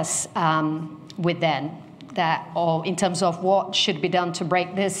discuss with them, or in terms of what should be done to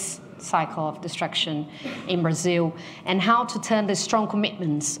break this cycle of destruction in Brazil, and how to turn the strong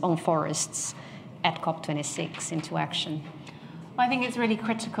commitments on forests at COP26 into action? I think it's really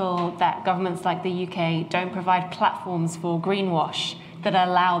critical that governments like the UK don't provide platforms for greenwash that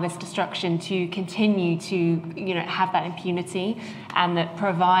allow this destruction to continue to have that impunity, and that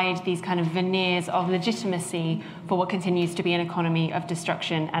provide these kind of veneers of legitimacy for what continues to be an economy of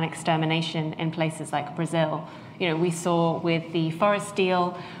destruction and extermination in places like Brazil. We saw with the forest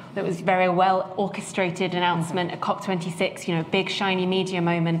deal, that was very well orchestrated announcement at COP26, big shiny media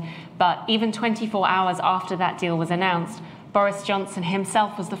moment, but even 24 hours after that deal was announced, Boris Johnson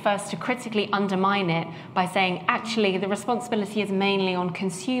himself was the first to critically undermine it by saying, actually, the responsibility is mainly on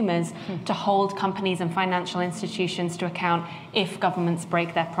consumers to hold companies and financial institutions to account if governments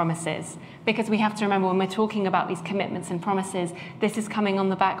break their promises. Because we have to remember, when we're talking about these commitments and promises, this is coming on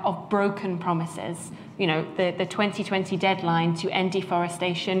the back of broken promises. You know, the 2020 deadline to end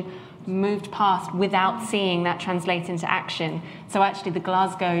deforestation moved past without seeing that translate into action. So actually the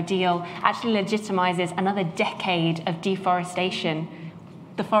Glasgow deal actually legitimizes another decade of deforestation.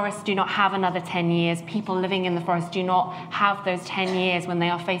 The forests do not have another 10 years. People living in the forest do not have those 10 years when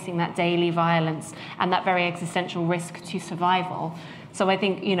they are facing that daily violence and that very existential risk to survival. So I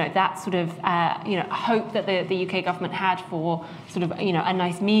think, you know, that sort of, hope that the UK government had for sort of, you know, a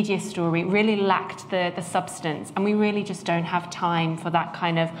nice media story really lacked the substance. And we really just don't have time for that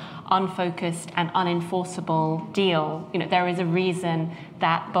kind of unfocused and unenforceable deal. You know, there is a reason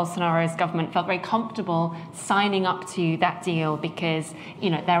that Bolsonaro's government felt very comfortable signing up to that deal because, you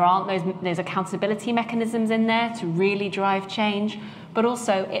know, there aren't those accountability mechanisms in there to really drive change. But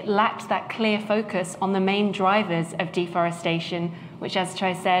also it lacked that clear focus on the main drivers of deforestation, which, as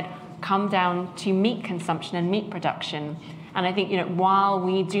Txai said, come down to meat consumption and meat production. And I think, you know, while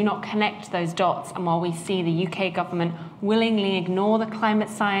we do not connect those dots and while we see the UK government willingly ignore the climate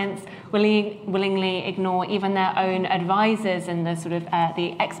science, willingly ignore even their own advisors and the sort of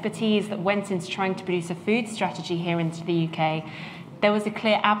the expertise that went into trying to produce a food strategy here into the UK, there was a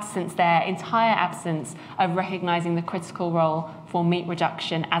clear absence there, entire absence of recognising the critical role for meat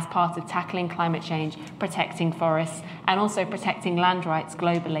reduction as part of tackling climate change, protecting forests, and also protecting land rights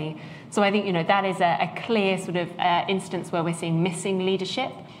globally. So I think, you know, that is a clear sort of instance where we're seeing missing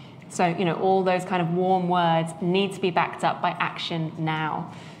leadership. So, you know, all those kind of warm words need to be backed up by action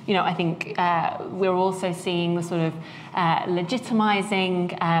now. You know, I think we're also seeing the sort of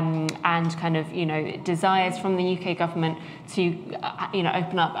legitimizing and kind of, you know, desires from the UK government to, you know,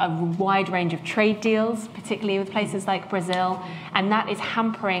 open up a wide range of trade deals, particularly with places like Brazil. And that is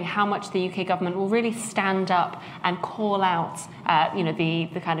hampering how much the UK government will really stand up and call out, you know, the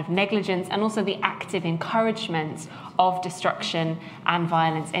kind of negligence and also the active encouragement of destruction and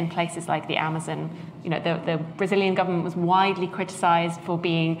violence in places like the Amazon. You know, the Brazilian government was widely criticised for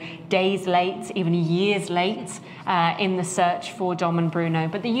being days late, even years late, in the search for Dom and Bruno.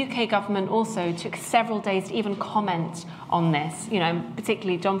 But the UK government also took several days to even comment on this. You know,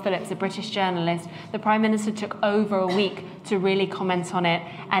 particularly Dom Phillips, a British journalist, the Prime Minister took over a week to really comment on it.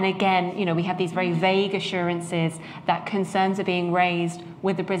 And again, you know, we have these very vague assurances that concerns are being raised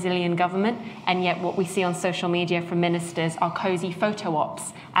with the Brazilian government, and yet what we see on social media from ministers are cosy photo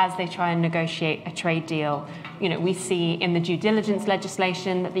ops as they try and negotiate a trade deal. You know, we see in the due diligence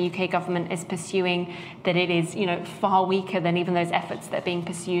legislation that the UK government is pursuing that it is, you know, far weaker than even those efforts that are being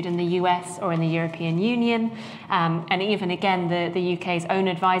pursued in the US or in the European Union. And even again, the UK's own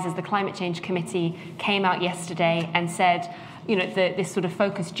advisors, the Climate Change Committee, came out yesterday and said, you know, this sort of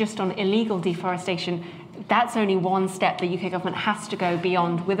focus just on illegal deforestation, that's only one step the UK government has to go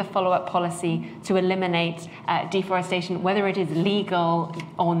beyond with a follow-up policy to eliminate deforestation, whether it is legal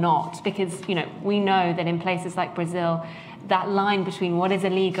or not. Because, you know, we know that in places like Brazil, that line between what is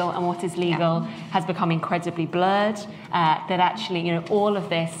illegal and what is legal has become incredibly blurred. That actually, you know, all of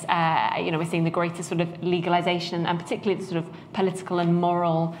this, you know, we're seeing the greatest sort of legalization and particularly the sort of political and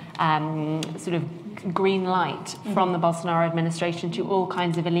moral sort of green light from the Bolsonaro administration to all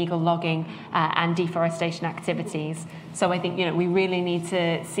kinds of illegal logging and deforestation activities. So I think, you know, we really need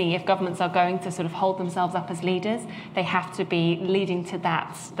to see if governments are going to sort of hold themselves up as leaders, they have to be leading to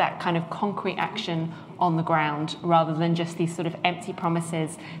that kind of concrete action on the ground rather than just these sort of empty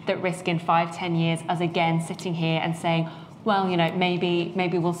promises that risk in 5-10 years us again sitting here and saying, well, you know,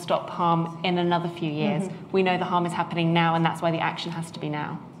 maybe we'll stop harm in another few years. We know the harm is happening now, and that's why the action has to be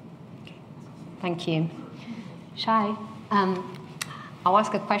now. Thank you. Txai, I'll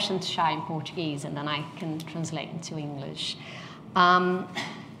ask a question to Txai in Portuguese and then I can translate into English.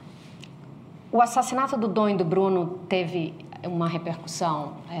 O assassinato do Dom e do Bruno teve uma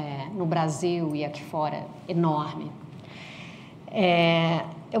repercussão no Brasil e aqui fora enorme.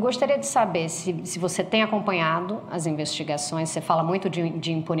 Eu gostaria de saber se você tem acompanhado as investigações, você fala muito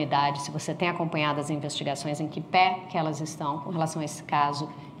de impunidade, se você tem acompanhado as investigações, em que pé que elas estão com relação a esse caso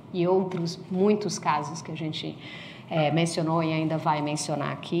e outros, muitos casos que a gente mencionou e ainda vai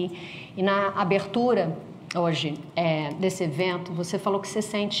mencionar aqui. E na abertura, hoje, desse evento, você falou que você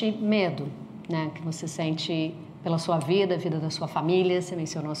sente medo, né? Que você sente pela sua vida, a vida da sua família, você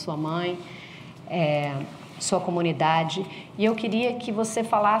mencionou a sua mãe, sua comunidade. E eu queria que você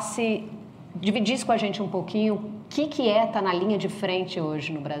falasse, dividisse com a gente um pouquinho o que é estar na linha de frente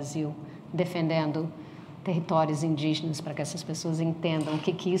hoje no Brasil, defendendo territórios indígenas para que essas pessoas entendam o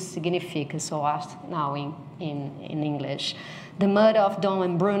que isso significa. So I'll ask now in English. The murder of Dom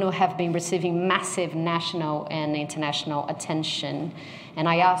and Bruno have been receiving massive national and international attention. And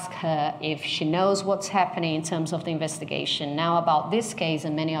I asked her if she knows what's happening in terms of the investigation now about this case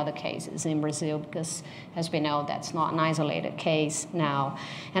and many other cases in Brazil, because as we know, that's not an isolated case now.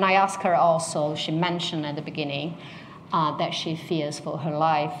 And I asked her also, she mentioned at the beginning, that she fears for her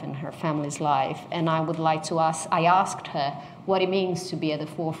life and her family's life. And I would like to ask, I asked her what it means to be at the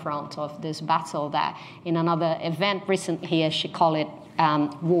forefront of this battle that in another event recent here, she called it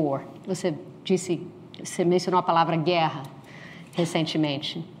war. Você mencionou a palavra guerra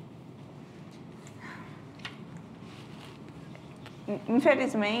recentemente.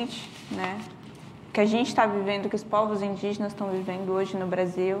 Infelizmente, né, o que a gente está vivendo, que os povos indígenas estão vivendo hoje no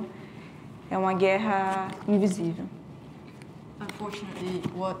Brasil, é uma guerra invisível. Unfortunately,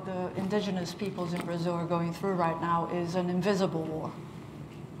 what the indigenous peoples in Brazil are going through right now is an invisible war.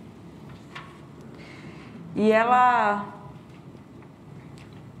 E ela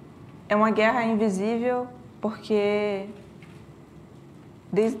é uma guerra invisível porque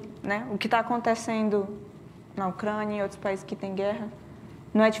o que está acontecendo na Ucrânia e outros países que têm guerra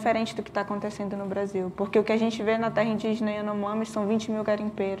não é diferente do que está acontecendo no Brasil. Porque o que a gente vê na terra indígena Yanomami são 20 mil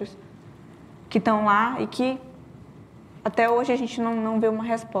garimpeiros que estão lá e que até hoje a gente não vê uma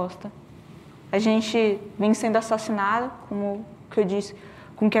resposta. A gente vem sendo assassinado, como que eu disse,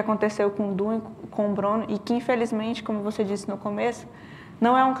 com o que aconteceu com o Du e com o Bruno, e que infelizmente, como você disse no começo,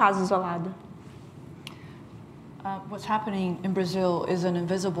 não é um caso isolado. What's happening in Brazil is an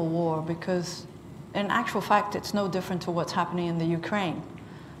invisible war because, in actual fact, it's no different to what's happening in the Ukraine.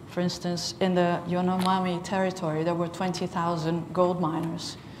 For instance, in the Yanomami territory, there were 20,000 gold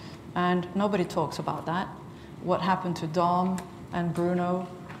miners, and nobody talks about that. What happened to Dom and Bruno,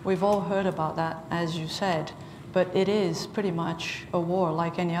 we've all heard about that, as you said, but it is pretty much a war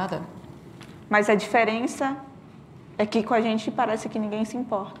like any other. Mas a diferença é que com a gente parece que ninguém se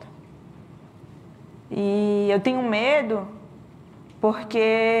importa. E eu tenho medo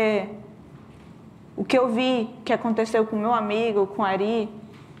porque o que eu vi que aconteceu com meu amigo, com Ari,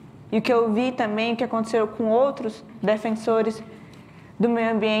 e o que eu vi também que aconteceu com outros defensores do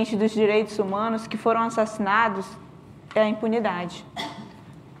meio ambiente e dos direitos humanos que foram assassinados é a impunidade.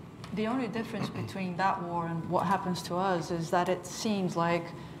 The only difference between that war and what happens to us is that it seems like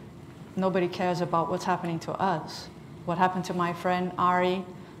nobody cares about what's happening to us. What happened to my friend Ari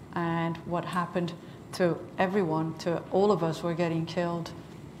and what happened to everyone, to all of us were getting killed.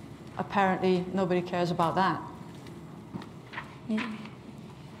 Apparently nobody cares about that.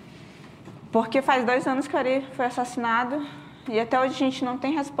 Porque faz 2 anos que o Ari foi assassinado e até hoje a gente não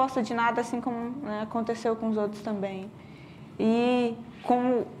tem resposta de nada, assim como aconteceu com os outros também. E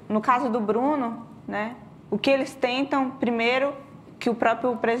como no caso do Bruno, né, o que eles tentam, primeiro, que o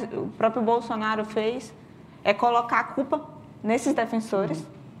próprio Bolsonaro fez, é colocar a culpa nesses defensores.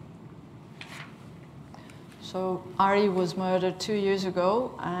 So Ari was murdered 2 years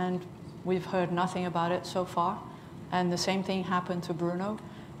ago and we've heard nothing about it so far. And the same thing happened to Bruno.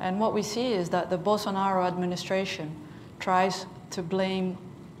 And what we see is that the Bolsonaro administration tries to blame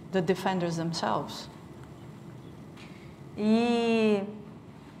the defenders themselves. E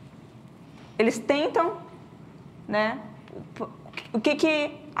eles tentam, né? O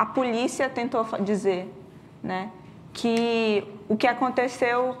que a polícia tentou dizer, né? Que o que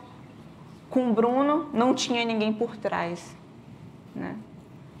aconteceu com o Bruno não tinha ninguém por trás, né?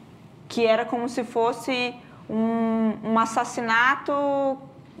 Que era como se fosse um assassinato,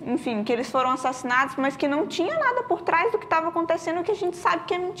 enfim, que eles foram assassinados, mas que não tinha nada por trás do que estava acontecendo, que a gente sabe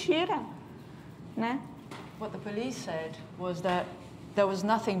que é mentira, né? What the police said was that there was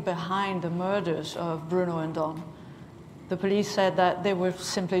nothing behind the murders of Bruno and Dom. The police said that they were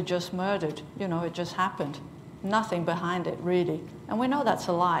simply just murdered. You know, it just happened. Nothing behind it, really. And we know that's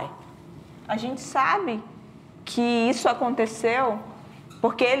a lie. A gente sabe que isso aconteceu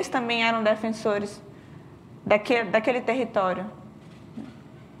porque eles também eram defensores daquele território.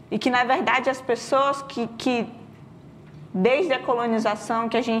 E que, na verdade, as pessoas que desde a colonização,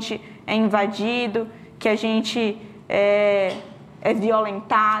 que a gente é invadido, que a gente é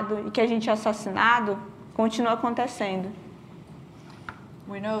violentado e que a gente é assassinado, continua acontecendo.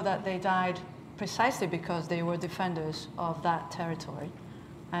 We know that they died precisely because they were defenders of that territory.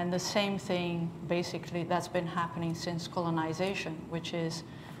 And the same thing, basically, that's been happening since colonization, which is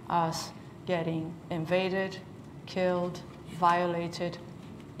us getting invaded, killed, violated,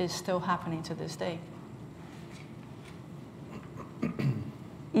 is still happening to this day.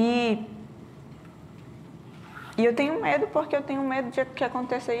 E eu tenho medo porque eu tenho medo de que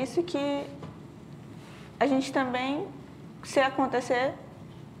aconteça isso e que a gente também, se acontecer,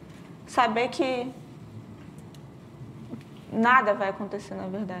 saber que nada vai acontecer, na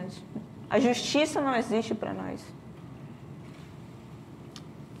verdade. A justiça não existe para nós.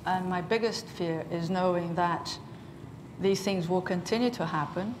 And my biggest fear is knowing that these things will continue to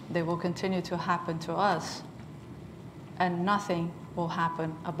happen, they will continue to happen to us, and nothing will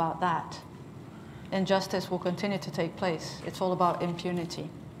happen about that. Injustice will continue to take place. It's all about impunity.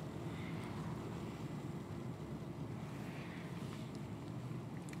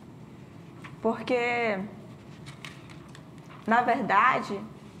 Porque, na verdade,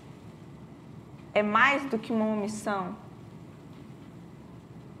 é mais do que uma omissão.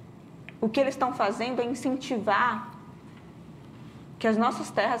 O que eles estão fazendo é incentivar que as nossas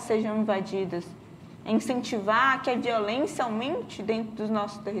terras sejam invadidas, é incentivar que a violência aumente dentro dos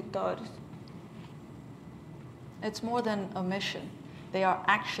nossos territórios. It's more than omission. They are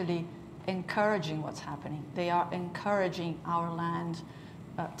actually encouraging what's happening. They are encouraging our land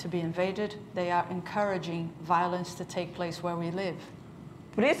to be invaded. They are encouraging violence to take place where we live.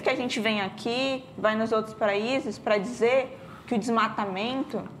 Por isso que a gente vem aqui, vai nos outros países para dizer que o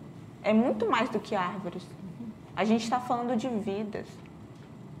desmatamento é muito mais do que árvores. A gente está falando de vidas.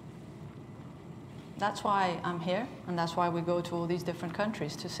 That's why I'm here, and that's why we go to all these different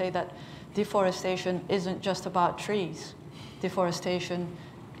countries, to say that deforestation isn't just about trees. Deforestation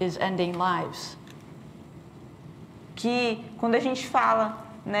is ending lives. Que quando a gente fala,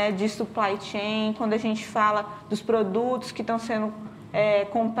 né, de supply chain, quando a gente fala dos produtos que estão sendo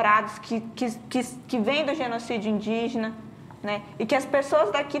comprados, que vêm do genocídio indígena, né, e que as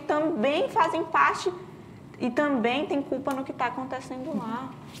pessoas daqui também fazem parte e também têm culpa no que está acontecendo lá.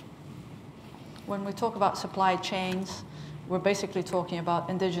 When we talk about supply chains, we're basically talking about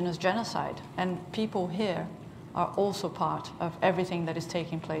indigenous genocide, and people here are also part of everything that is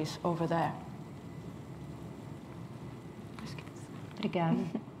taking place over there. Obrigada.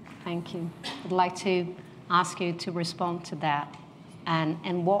 Thank you. I'd like to ask you to respond to that,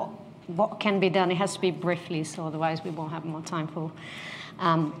 and what can be done. It has to be briefly, so otherwise we won't have more time for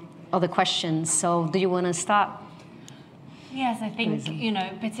other questions. So, do you want to start? Yes, I think,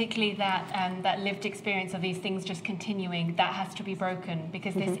 particularly that lived experience of these things just continuing, that has to be broken,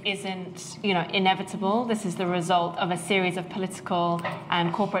 because this isn't, inevitable. This is the result of a series of political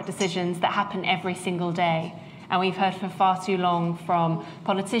and corporate decisions that happen every single day. And we've heard for far too long from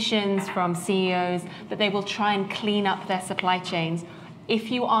politicians, from CEOs, that they will try and clean up their supply chains.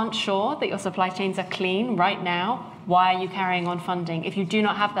 If you aren't sure that your supply chains are clean right now, why are you carrying on funding? If you do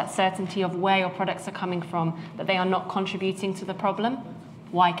not have that certainty of where your products are coming from, that they are not contributing to the problem,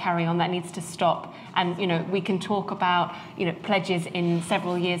 why carry on? That needs to stop. And we can talk about pledges in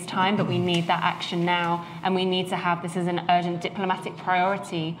several years' time, but we need that action now, and we need to have this as an urgent diplomatic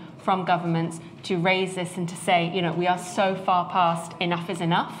priority from governments to raise this and to say, we are so far past enough is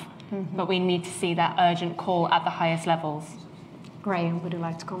enough, but we need to see that urgent call at the highest levels. Graham, would you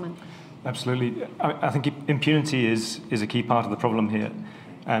like to comment? Absolutely. I think impunity is a key part of the problem here.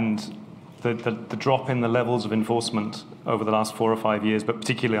 And the drop in the levels of enforcement over the last 4 or 5 years, but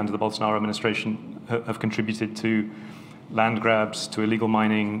particularly under the Bolsonaro administration, have contributed to land grabs, to illegal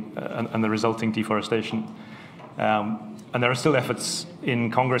mining, and the resulting deforestation. And there are still efforts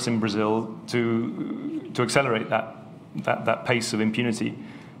in Congress in Brazil to accelerate that pace of impunity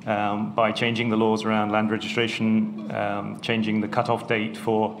by changing the laws around land registration, changing the cutoff date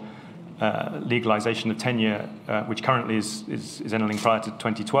for legalization of tenure, which currently is ending prior to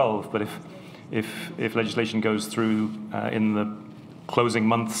 2012. But if legislation goes through in the closing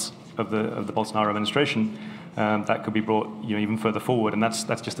months of the Bolsonaro administration, that could be brought even further forward, and that's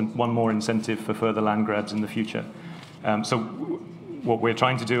just one more incentive for further land grabs in the future. So what we're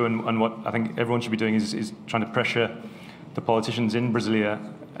trying to do, and what I think everyone should be doing, is trying to pressure the politicians in Brasilia,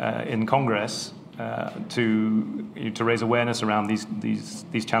 in Congress, to raise awareness around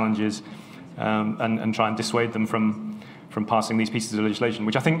these challenges, and try and dissuade them from passing these pieces of legislation,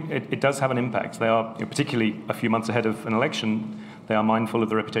 which I think it does have an impact. They are, particularly a few months ahead of an election, they are mindful of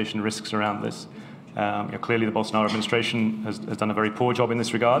the reputation risks around this. Clearly the Bolsonaro administration has done a very poor job in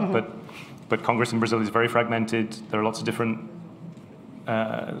this regard, but Congress in Brazil is very fragmented. There are lots of different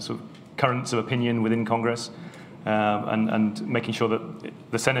sort of currents of opinion within Congress, and making sure that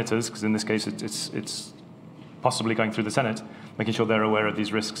the senators, because in this case it's possibly going through the Senate, making sure they're aware of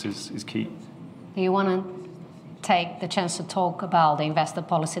these risks is key. Do you want to take the chance to talk about the investor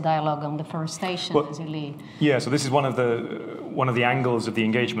policy dialogue on deforestation as you lead? Yeah, so this is one of the angles of the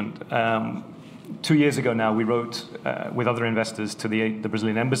engagement. 2 years ago now, we wrote with other investors to the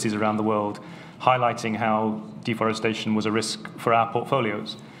Brazilian embassies around the world, highlighting how deforestation was a risk for our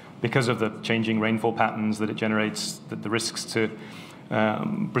portfolios. because of the changing rainfall patterns that it generates, the risks to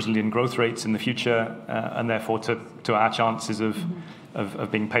Brazilian growth rates in the future, and therefore to our chances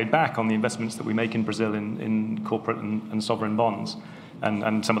of being paid back on the investments that we make in Brazil in corporate and sovereign bonds.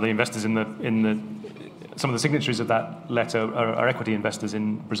 And some of the investors some of the signatories of that letter are equity investors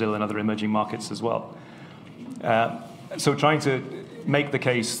in Brazil and other emerging markets as well. So trying to make the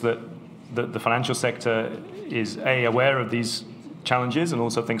case that the financial sector is aware of these challenges and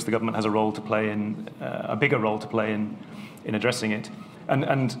also thinks the government has a role to play in a bigger role to play in addressing it,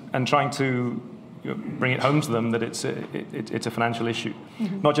 and trying to bring it home to them that it's a financial issue,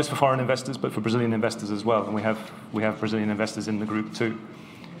 not just for foreign investors but for Brazilian investors as well. And we have Brazilian investors in the group too.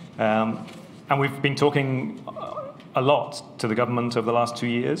 And we've been talking a lot to the government over the last 2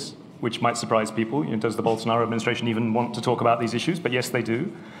 years, which might surprise people. Does the Bolsonaro administration even want to talk about these issues? But yes, they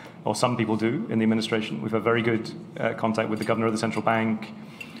do, or some people do in the administration. We've had very good contact with the governor of the central bank,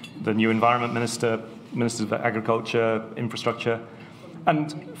 the new environment minister, ministers of agriculture, infrastructure.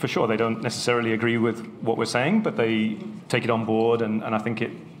 And for sure, they don't necessarily agree with what we're saying, but they take it on board, and I think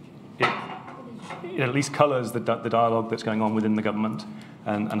it at least colors the dialogue that's going on within the government,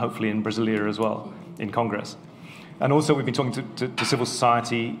 and hopefully in Brasilia as well, in Congress. And also we've been talking to civil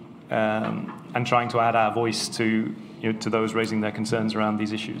society and trying to add our voice to those raising their concerns around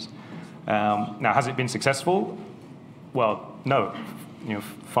these issues. Now, has it been successful? Well, no.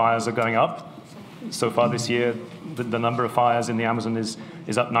 Fires are going up. So far this year, the number of fires in the Amazon is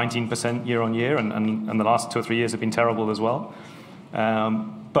up 19% year on year, and the last 2 or 3 years have been terrible as well.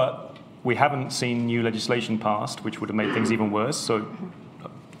 But we haven't seen new legislation passed, which would have made things even worse. So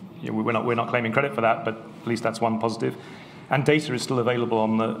we're not claiming credit for that, but at least that's one positive. And data is still available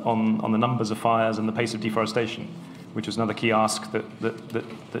on the numbers of fires and the pace of deforestation, which was another key ask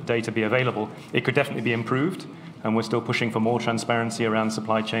that data be available. It could definitely be improved, and we're still pushing for more transparency around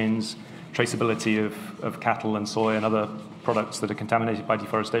supply chains, traceability of cattle and soy and other products that are contaminated by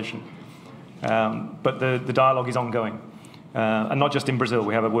deforestation. But the dialogue is ongoing. And not just in Brazil.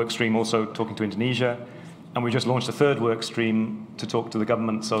 We have a work stream also talking to Indonesia, and we just launched a third work stream to talk to the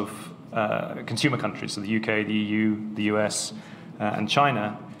governments of consumer countries, so the UK, the EU, the US, and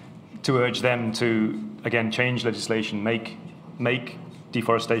China, to urge them to, again, change legislation, make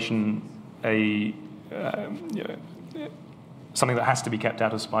deforestation something that has to be kept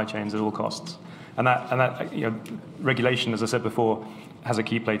out of supply chains at all costs. And that regulation, as I said before, has a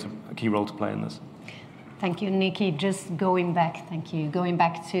key role to play in this. Thank you, Nikki. Just going back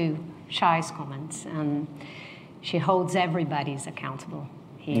to Txai's comments, she holds everybody's accountable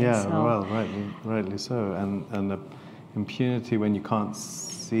here. Yeah, so. Well, rightly so. And the impunity when you can't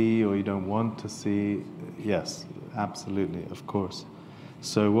see or you don't want to see, yes, absolutely, of course.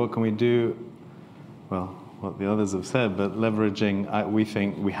 So what can we do? Well, what the others have said, but leveraging, we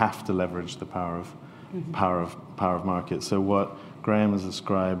think we have to leverage the power of market. So what Graham has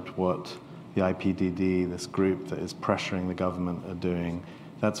described, what the IPDD, this group that is pressuring the government, are doing,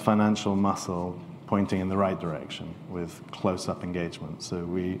 that's financial muscle pointing in the right direction with close-up engagement. So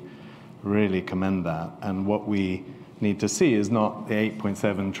we really commend that. And what we need to see is not the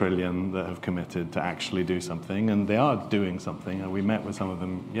 8.7 trillion that have committed to actually do something, and they are doing something, and we met with some of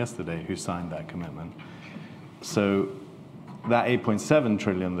them yesterday who signed that commitment. So that 8.7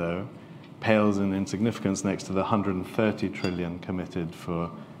 trillion, though, pales in insignificance next to the 130 trillion committed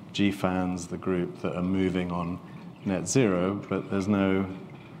for GFANZ, the group that are moving on net zero, but there's no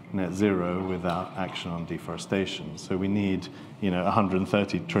net zero without action on deforestation. So we need,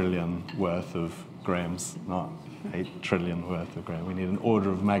 130 trillion worth of Graham's, not 8 trillion worth of Graham. We need an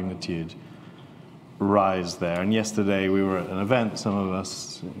order of magnitude rise there. And yesterday we were at an event, some of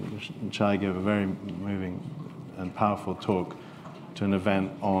us, Txai gave a very moving and powerful talk to an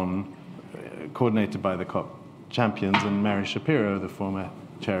event coordinated by the COP champions, and Mary Shapiro, the former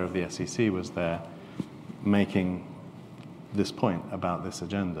chair of the SEC, was there making this point about this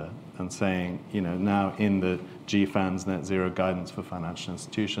agenda and saying, now in the GFANZ net zero guidance for financial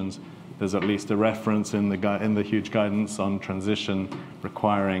institutions, there's at least a reference in the huge guidance on transition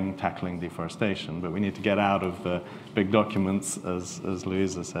requiring tackling deforestation. But we need to get out of the big documents, as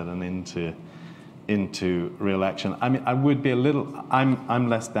Louisa said, and into real action. I mean, I would be I'm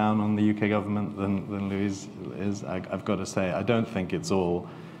less down on the UK government than Louise is. I've got to say, I don't think it's all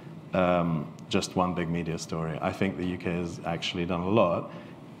just one big media story. I think the UK has actually done a lot.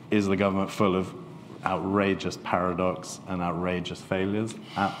 Is the government full of outrageous paradox and outrageous failures?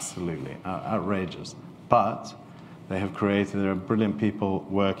 Absolutely, outrageous. But there are brilliant people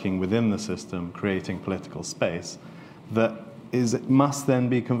working within the system, creating political space that must then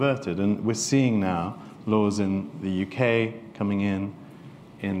be converted. And we're seeing now laws in the UK coming in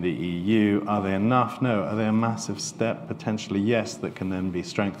in the EU. Are they enough? No. Are they a massive step? Potentially, yes, that can then be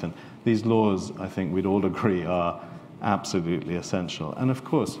strengthened. These laws, I think we'd all agree, are absolutely essential. And of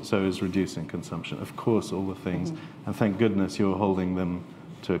course, so is reducing consumption. Of course, all the things. And thank goodness you're holding them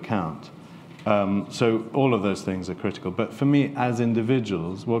to account. So all of those things are critical. But for me, as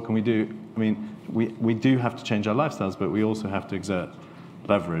individuals, what can we do? I mean, we do have to change our lifestyles, but we also have to exert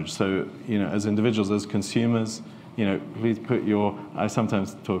leverage. So, as individuals, as consumers, please put I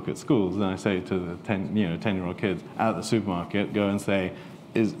sometimes talk at schools, and I say to the 10-year-old kids at the supermarket, go and say,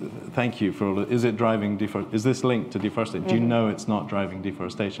 thank you for all of, is this linked to deforestation? Do you know it's not driving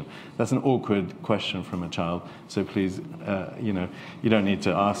deforestation? That's an awkward question from a child. So please, you don't need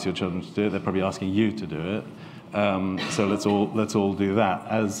to ask your children to do it. They're probably asking you to do it. So let's all do that.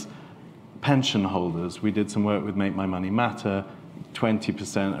 As pension holders, we did some work with Make My Money Matter.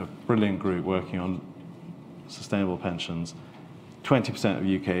 20%, a brilliant group working on sustainable pensions. 20% of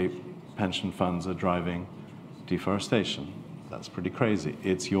UK pension funds are driving deforestation. That's pretty crazy.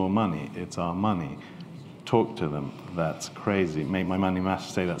 It's your money. It's our money. Talk to them. That's crazy. Make My Money Matter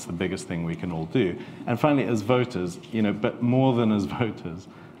say that's the biggest thing we can all do. And finally, as voters, but more than as voters,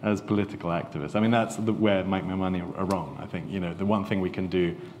 as political activists. I mean, that's where Make My Money are wrong. I think, the one thing we can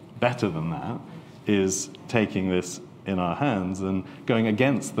do better than that is taking this in our hands and going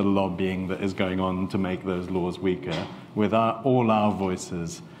against the lobbying that is going on to make those laws weaker with all our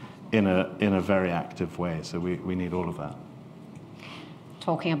voices in a very active way. So we need all of that.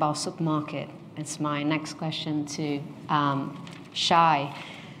 Talking about supermarket, it's my next question to Txai,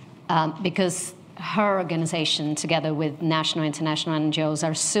 because her organization, together with national and international NGOs,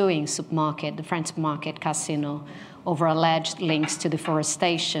 are suing supermarket, the French supermarket Casino, over alleged links to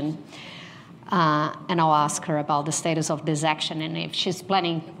deforestation. And I'll ask her about the status of this action and if she's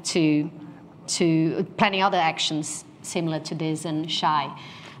planning planning other actions similar to this. And Txai,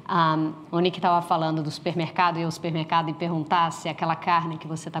 o Nick estava falando do supermercado e o supermercado e perguntar se aquela carne que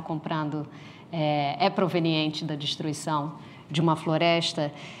você está comprando é proveniente da destruição de uma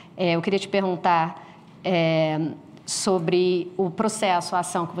floresta. Eu queria te perguntar sobre o processo, a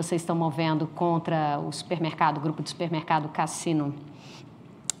ação que vocês estão movendo contra o supermercado, o grupo de supermercado Casino.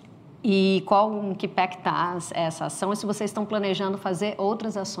 E em que pé está essa ação e se vocês estão planejando fazer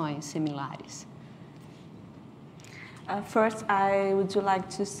outras ações similares? First, I would like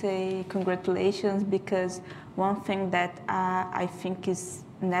to say congratulations, because one thing that I think is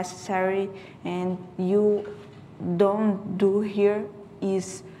necessary and you don't do here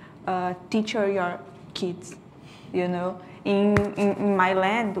is teach your kids. In my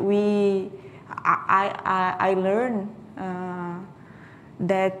land, I learned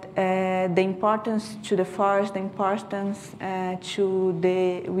that the importance to the forest, the importance to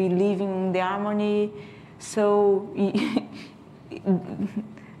we living in the harmony. So the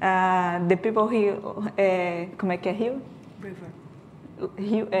people here, como é que é rio? River.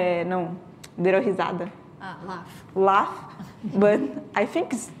 Rio, não, deram risada. Laugh. Laugh, but I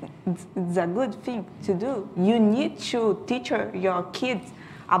think it's a good thing to do. You need to teach your kids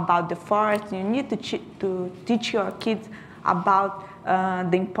about the forest. You need to teach your kids about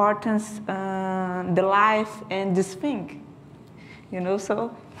the importance, the life, and this thing. So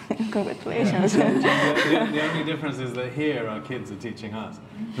congratulations. The only difference is that here our kids are teaching us.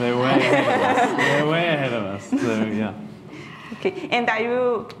 They're way ahead of us. They're way ahead of us. So yeah. Okay, and I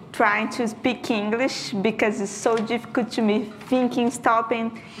will try to speak English because it's so difficult to me thinking,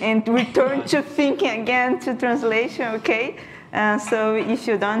 stopping, and return to thinking again to translation. Okay, so if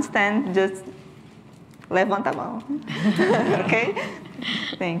you don't understand, just levanta a mão. Okay,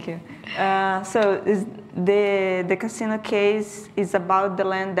 thank you. So the casino case is about the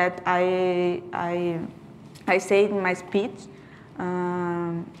land that I said in my speech,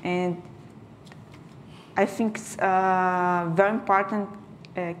 and I think it's a very important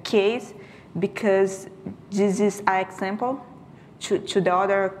case because this is an example to the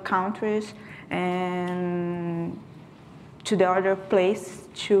other countries and to the other places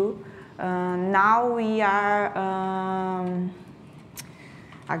too. Now we are.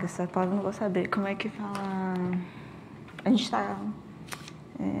 Essa palavra não vou saber. Como é que fala? A gente está.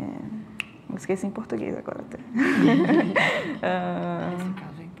 Esqueci em português agora até. Esse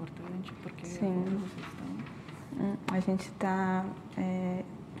caso é importante porque sim. Vocês estão. A gente está.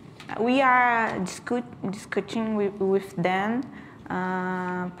 We are discuting with them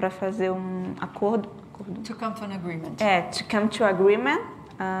para fazer acordo. To come to an agreement. To come to agreement.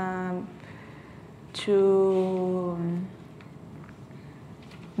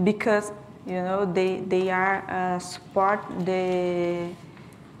 Because they are support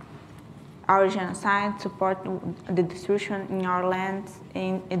our genocide, support the destruction in our lands,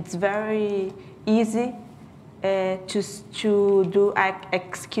 and it's very easy to do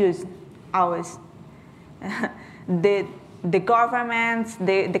excuse always. The governments,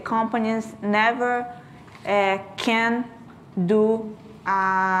 the companies never can do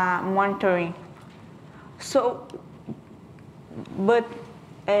monitoring. So, but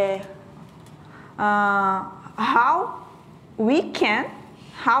how we can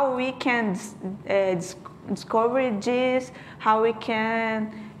discover this, how we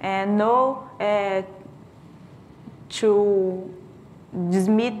can know to this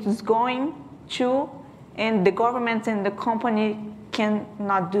myth is going to, and the government and the company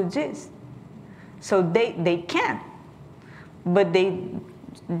cannot do this. So they can, but they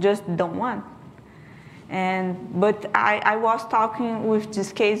just don't want. But I was talking with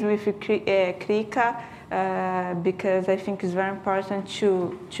this case with Krika because I think it's very important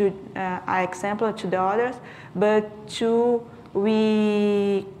to example to the others, but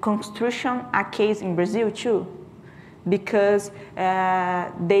we construction a case in Brazil too, because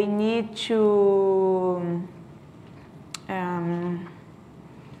they need to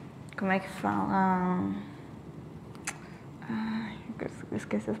como é que fala? Eu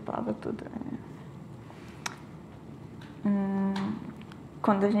esqueci as palavras tudo.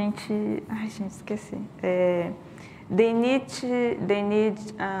 Quando a gente, ai gente, esqueci. They need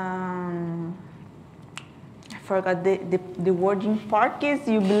I forgot the word in Portuguese.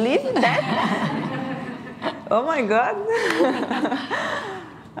 You believe that? Oh my God!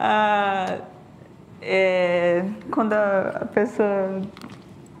 Quando a pessoa...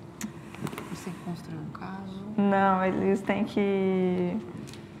 Você tem que construir um caso? Não, eles têm que...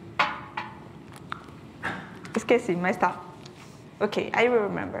 Esqueci, mas tá. Okay, I will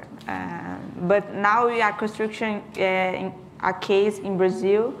remember. But now we are constructing a case in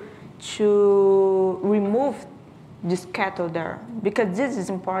Brazil to remove this cattle there, because this is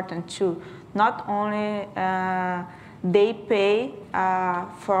important too. Not only they pay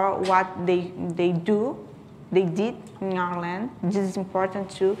for what they did in our land. This is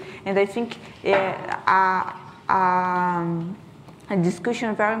important too, and I think a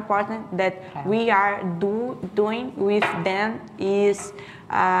discussion very important that we are doing with them is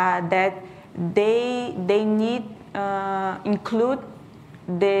that they need include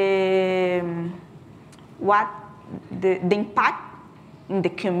the impact in the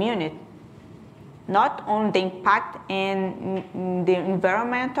community. Not only the impact in the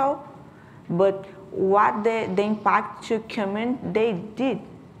environmental, but what the impact to community they did.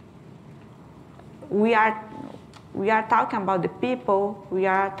 We are talking about the people, we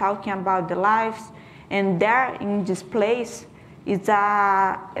are talking about the lives, and there in this place is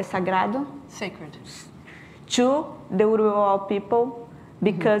sagrado, sacred, to the Uruguay people,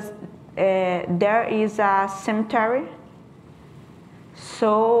 because there is a cemetery.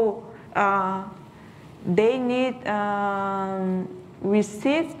 So they need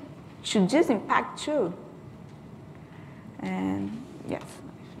receive to this impact too. And yes.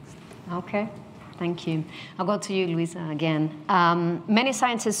 Okay. Thank you. I'll go to you, Luisa, again. Many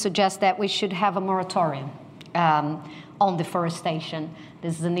scientists suggest that we should have a moratorium on deforestation.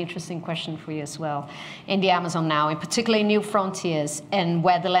 This is an interesting question for you as well. In the Amazon now, in particularly new frontiers and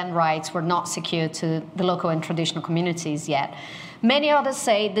where the land rights were not secured to the local and traditional communities yet. Many others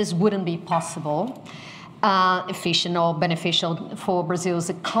say this wouldn't be possible, efficient or beneficial for Brazil's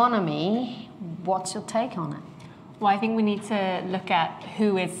economy. What's your take on it? Well, I think we need to look at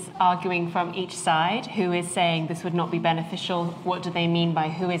who is arguing from each side, who is saying this would not be beneficial, what do they mean by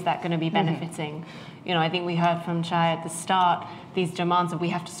who is that going to be benefiting? You know, I think we heard from Txai at the start, these demands of we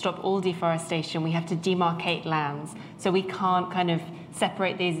have to stop all deforestation, we have to demarcate lands. So we can't kind of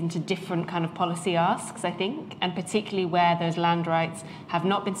separate these into different kind of policy asks, I think, and particularly where those land rights have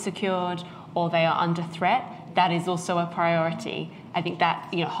not been secured or they are under threat, that is also a priority. I think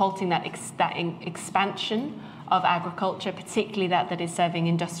that, you know, halting that expansion of agriculture, particularly that is serving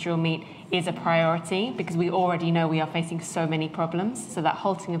industrial meat, is a priority because we already know we are facing so many problems. So that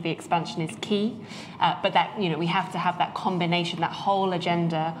halting of the expansion is key. But that, you know, we have to have that combination, that whole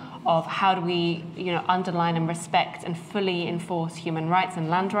agenda of how do we, you know, underline and respect and fully enforce human rights and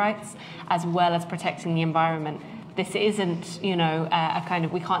land rights, as well as protecting the environment. This isn't, you know, a kind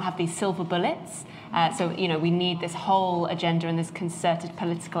of, we can't have these silver bullets. So, you know, we need this whole agenda and this concerted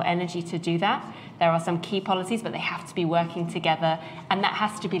political energy to do that. There are some key policies, but they have to be working together, and that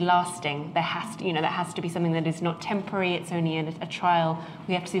has to be lasting. There has to, you know, that has to be something that is not temporary. It's only a trial.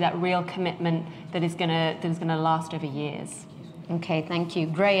 We have to see that real commitment that is gonna last over years. Okay, thank you,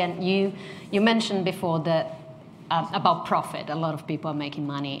 Gray. And you mentioned before that about profit. A lot of people are making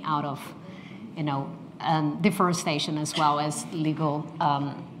money out of deforestation as well as legal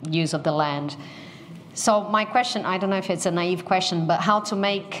use of the land. So my question, I don't know if it's a naive question, but how to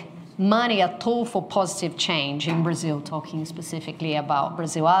make money a tool for positive change in Brazil, talking specifically about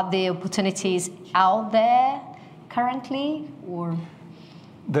Brazil. Are there opportunities out there currently, or?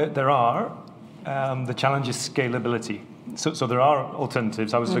 There are. The challenge is scalability. So there are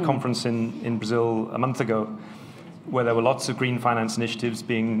alternatives. I was at a conference in Brazil a month ago where there were lots of green finance initiatives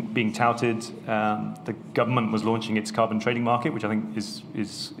being touted. The government was launching its carbon trading market, which I think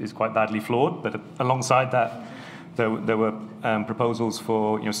is quite badly flawed. But alongside that, there were proposals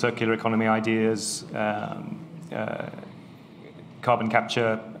for circular economy ideas, carbon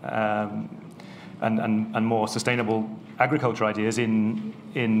capture, and more sustainable agriculture ideas in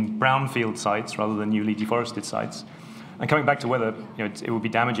brownfield sites rather than newly deforested sites. And coming back to whether it would be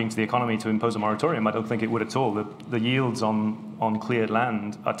damaging to the economy to impose a moratorium, I don't think it would at all. The yields on cleared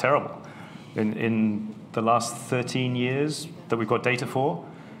land are terrible. In the last 13 years that we've got data for,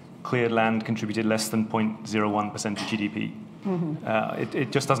 cleared land contributed less than 0.01% of GDP.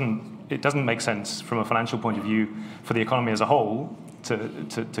 It just doesn't make sense from a financial point of view for the economy as a whole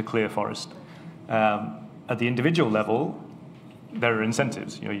to clear forest. At the individual level, there are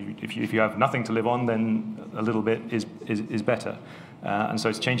incentives. If you have nothing to live on, then a little bit is better. And so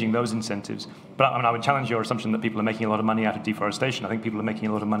it's changing those incentives. But I would challenge your assumption that people are making a lot of money out of deforestation. I think people are making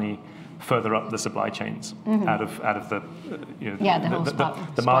a lot of money further up the supply chains, out of the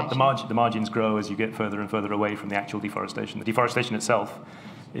the margins grow as you get further and further away from the actual deforestation. The deforestation itself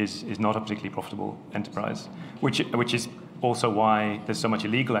is not a particularly profitable enterprise, which is also why there's so much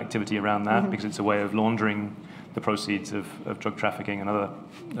illegal activity around that, because it's a way of laundering the proceeds of drug trafficking and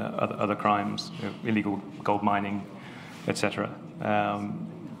other crimes, illegal gold mining, etc.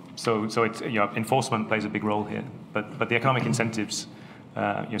 So it's, enforcement plays a big role here, but the economic incentives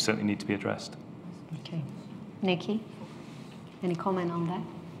certainly need to be addressed. Okay, Nikki, any comment on that?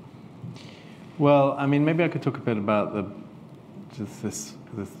 Well, maybe I could talk a bit about the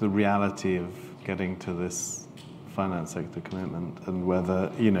reality of getting to this finance sector commitment and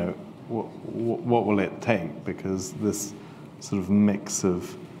whether what will it take, because this sort of mix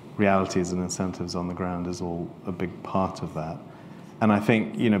of realities and incentives on the ground is all a big part of that. And I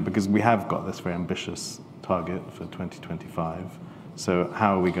think, because we have got this very ambitious target for 2025, so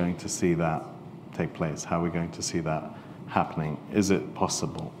how are we going to see that take place? How are we going to see that happening? Is it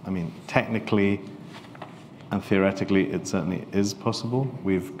possible? Technically and theoretically, it certainly is possible.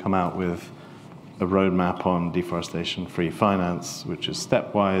 We've come out with a roadmap on deforestation-free finance, which is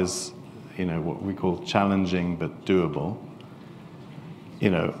stepwise, what we call challenging but doable.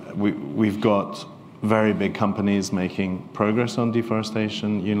 We've got very big companies making progress on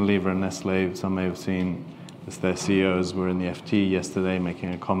deforestation. Unilever and Nestlé, some may have seen, as their CEOs were in the FT yesterday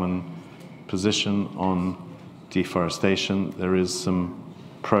making a common position on deforestation. There is some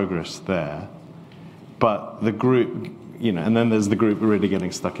progress there. But the group, and then there's the group really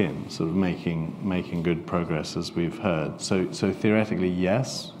getting stuck in, sort of making good progress, as we've heard. So theoretically,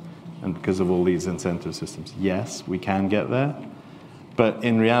 yes, and because of all these incentive systems, yes, we can get there. But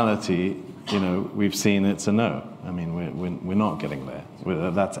in reality, we've seen it's a no. We're not getting there.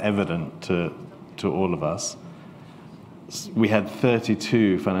 That's evident to all of us. We had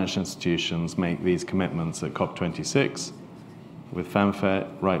 32 financial institutions make these commitments at COP26, with fanfare,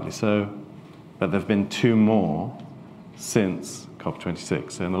 rightly so. But there have been 2 more since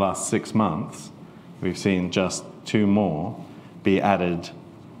COP26. So in the last 6 months, we've seen just 2 more be added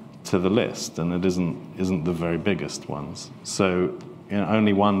to the list, and it isn't the very biggest ones. So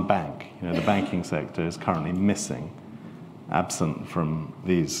only one bank, the banking sector, is currently missing, absent from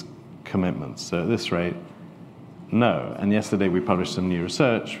these commitments. So at this rate, no. And yesterday we published some new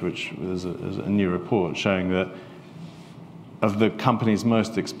research, which was a new report showing that of the companies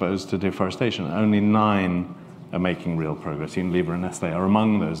most exposed to deforestation, only 9 are making real progress. Unilever and Nestlé are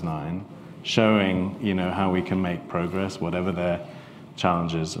among those 9, showing how we can make progress, whatever their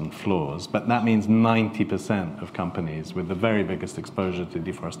challenges and flaws. But that means 90% of companies with the very biggest exposure to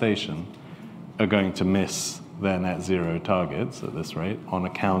deforestation are going to miss their net zero targets at this rate on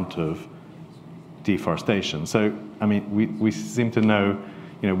account of deforestation. So, we seem to know,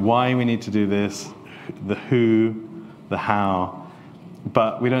 why we need to do this, the who, the how,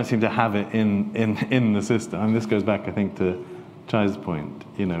 but we don't seem to have it in the system. And this goes back, I think, to Txai's point.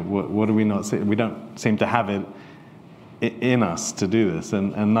 What do we not see? We don't seem to have it in us to do this.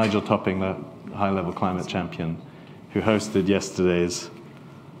 And Nigel Topping, the high-level climate champion who hosted yesterday's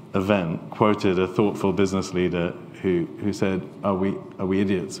event, quoted a thoughtful business leader who said, are we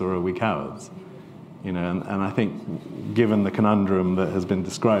idiots or are we cowards? You know, and I think given the conundrum that has been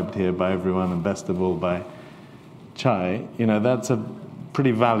described here by everyone, and best of all by Txai, you know, that's a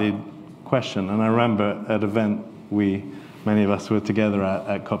pretty valid question. And I remember at an event many of us were together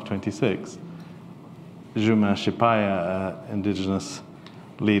at COP26, Juma Shipaya, indigenous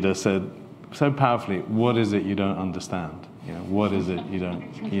leader, said so powerfully, what is it you don't understand? You know, what is it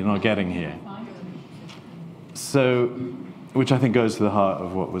you're not getting here? So, which I think goes to the heart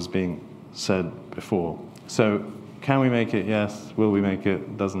of what was being said before. So, can we make it? Yes. Will we make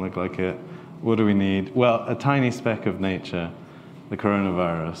it? Doesn't look like it. What do we need? Well, a tiny speck of nature, the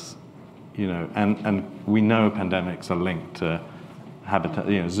coronavirus, you know, and we know pandemics are linked to habitat,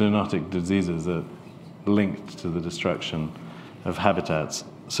 you know, zoonotic diseases are linked to the destruction of habitats.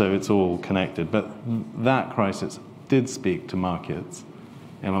 So it's all connected. But that crisis did speak to markets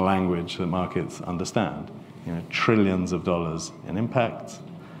in a language that markets understand. You know, trillions of dollars in impacts,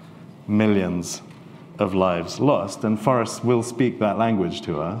 millions of lives lost, and forests will speak that language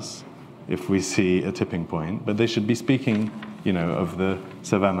to us if we see a tipping point, but they should be speaking, you know, of the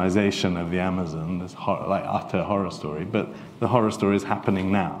savannization of the Amazon, this like utter horror story, but the horror story is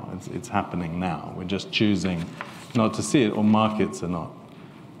happening now. It's happening now. We're just choosing not to see it, or markets are not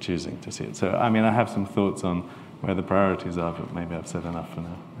choosing to see it. So, I mean, I have some thoughts on where the priorities are, but maybe I've said enough for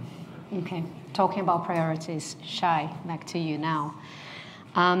now. Okay, talking about priorities, Txai, back to you now.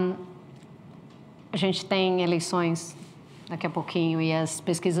 A gente tem eleições daqui a pouquinho e as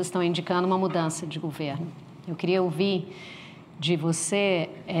pesquisas estão indicando uma mudança de governo. Eu queria ouvir de você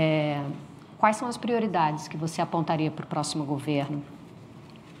quais são as prioridades que você apontaria para o próximo governo.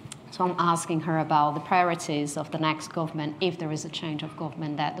 So I'm asking her about the priorities of the next government, if there is a change of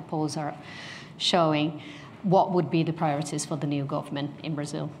government that the polls are showing. What would be the priorities for the new government in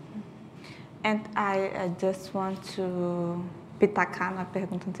Brazil? And I just want to pitacar na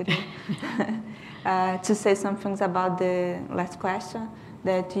pergunta anterior, to say some things about the last question,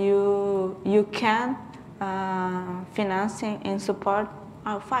 that you can financing and support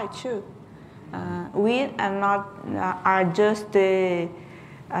our fight too. We are just the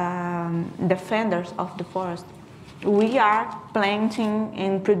defenders of the forest. We are planting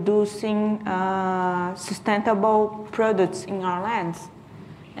and producing sustainable products in our lands.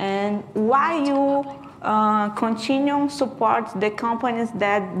 And why you continue support the companies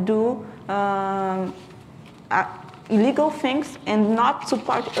that do illegal things and not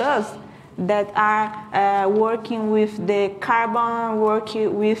support us that are working with the carbon,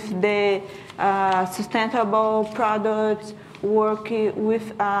 working with the sustainable products, working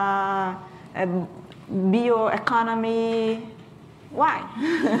with bioeconomy? Why?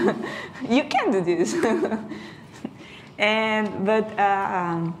 You can do this.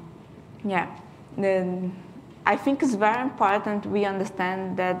 Then I think it's very important we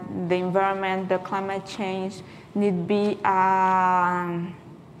understand that the environment, the climate change need be,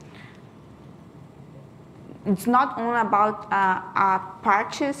 it's not only about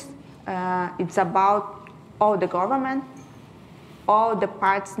parties, it's about all the government. All the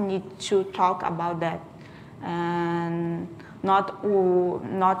parts need to talk about that. And not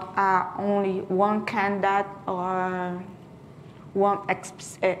only one candidate or one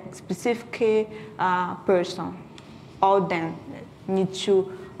specific person. All them need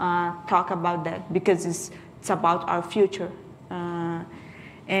to talk about that because it's about our future.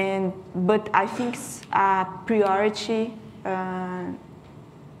 But I think priority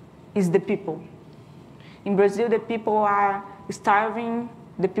is the people. In Brazil, the people are starving,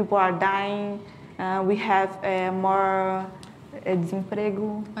 the people are dying. We have more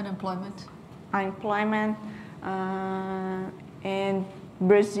desemprego, unemployment, and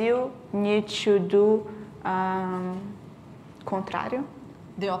Brazil needs to do contrario.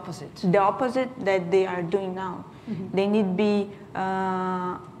 The opposite. The opposite that they are doing now. Mm-hmm. They need be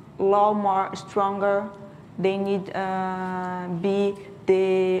law more stronger. They need be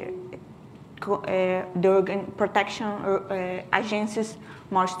the protection agencies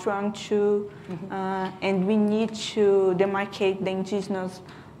more strong too, mm-hmm. And we need to demarcate the indigenous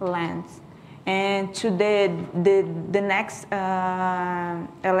lands. And to the next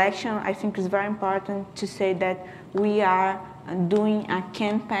election, I think it's very important to say that we are doing a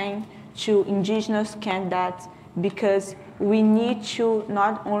campaign to indigenous candidates because we need to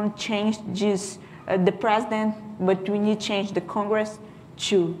not only change this, the president, but we need to change the Congress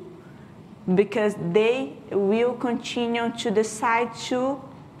too. Because they will continue to decide to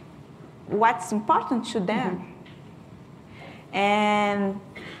what's important to them. Mm-hmm. And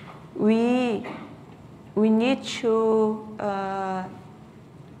we need to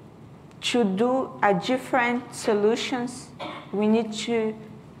do a different solutions. We need to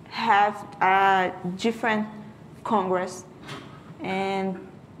have a different Congress, and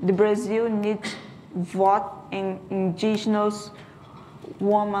the Brazil needs vote in indigenous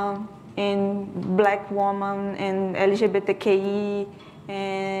woman, and black woman, and LGBTQI.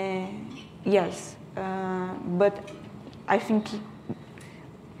 Yes, but I think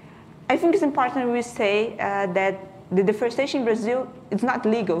it's important we say that the deforestation in Brazil is not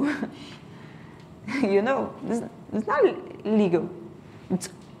legal. You know, it's not legal. It's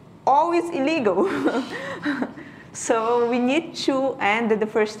always illegal. So we need to end the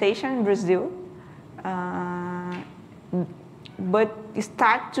deforestation in Brazil, but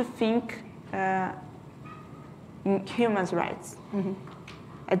start to think in human rights. Mm-hmm.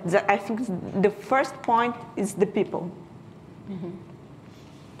 I think the first point is the people. Mm-hmm.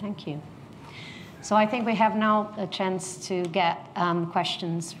 Thank you. So I think we have now a chance to get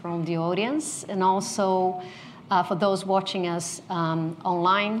questions from the audience, and also for those watching us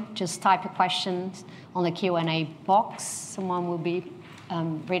online, just type your questions on the Q&A box. Someone will be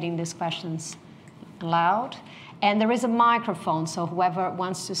reading these questions aloud. And there is a microphone, so whoever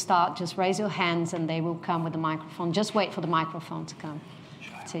wants to start, just raise your hands and they will come with the microphone. Just wait for the microphone to come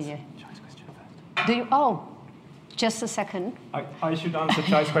to you. Do you? Oh, just a second. I should answer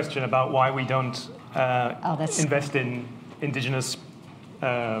Txai's question about why we don't invest in indigenous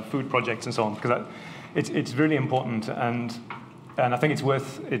food projects and so on, because it's really important, and I think it's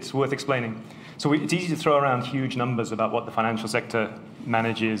worth explaining. So it's easy to throw around huge numbers about what the financial sector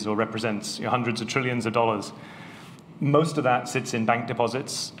manages or represents, hundreds of trillions of dollars. Most of that sits in bank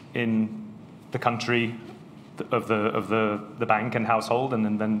deposits in the country of the bank and household,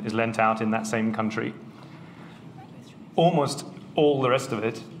 and then is lent out in that same country. Almost all the rest of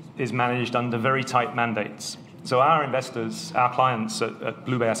it is managed under very tight mandates. So our investors, our clients at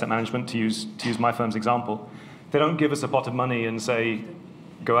Blue Bay Asset Management, to use my firm's example, they don't give us a pot of money and say,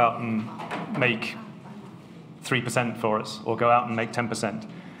 go out and make 3% for us, or go out and make 10%.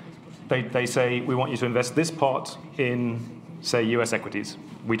 They say, we want you to invest this pot in, say, US equities.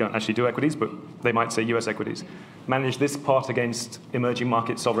 We don't actually do equities, but they might say US equities. Manage this pot against emerging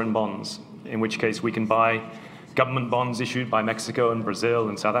market sovereign bonds, in which case we can buy government bonds issued by Mexico and Brazil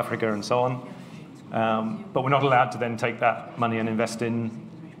and South Africa and so on. But we're not allowed to then take that money and invest in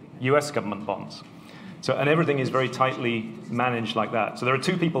US government bonds. So, and everything is very tightly managed like that. So there are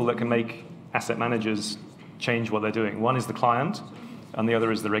two people that can make asset managers change what they're doing. One is the client, and the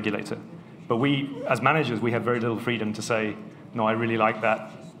other is the regulator. But we, as managers, we have very little freedom to say, no, I really like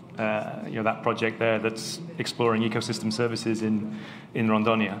that, that project there that's exploring ecosystem services in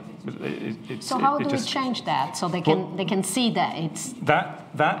Rondônia. So how do we change that so they can see that it's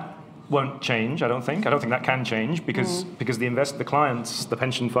that won't change? I don't think that can change because the clients, the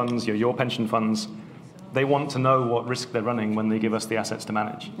pension funds, your pension funds, they want to know what risk they're running when they give us the assets to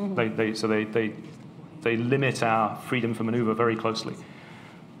manage. Mm-hmm. They limit our freedom for maneuver very closely.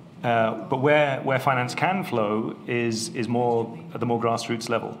 But where finance can flow is more at the more grassroots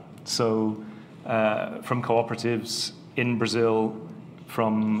level. So from cooperatives in Brazil,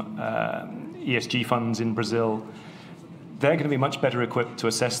 from ESG funds in Brazil, they're going to be much better equipped to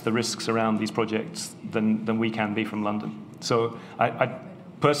assess the risks around these projects than we can be from London. So I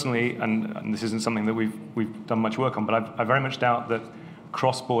personally, and this isn't something that we've done much work on, but I very much doubt that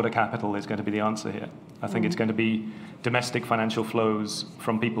cross-border capital is going to be the answer here. I think it's going to be domestic financial flows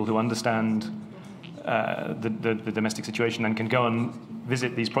from people who understand the domestic situation and can go and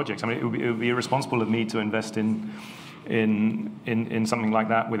visit these projects. I mean, it would be irresponsible of me to invest in something like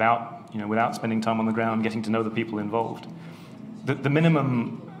that without spending time on the ground, getting to know the people involved. The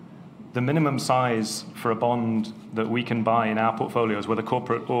minimum size for a bond that we can buy in our portfolios, whether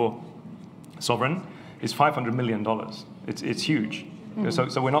corporate or sovereign, is $500 million. It's huge. Mm-hmm.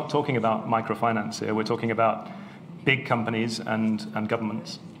 So we're not talking about microfinance here. We're talking about big companies and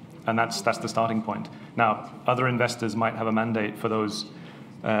governments, and that's the starting point. Now, other investors might have a mandate for those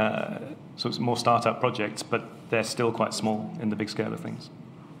sort of more startup projects, but they're still quite small in the big scale of things.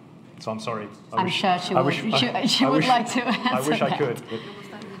 So I'm sorry. I'm sure she would like to answer I wish I could.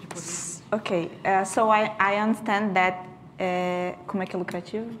 Okay, so I understand that como é que é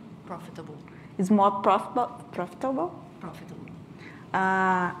lucrativo? Profitable. It's more profitable. Profitable.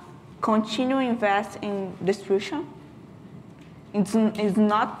 Continue invest in distribution. It's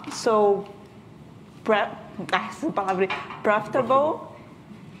not so profitable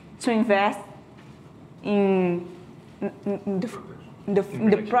to invest in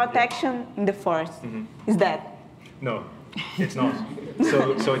the protection in the forest. Mm-hmm. Is that? No, it's not.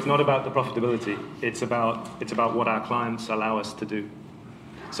 So it's not about the profitability. It's about what our clients allow us to do.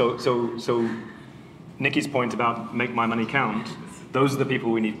 So Nikki's point about make my money count, those are the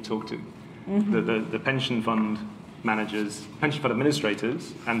people we need to talk to. The pension fund managers, pension fund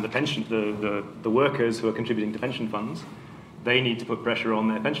administrators, and the workers who are contributing to pension funds. They need to put pressure on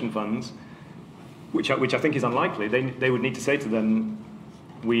their pension funds, which I think is unlikely. They would need to say to them,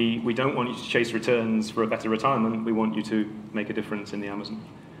 we don't want you to chase returns for a better retirement. We want you to make a difference in the Amazon.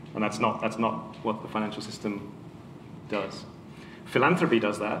 And that's not what the financial system does. Philanthropy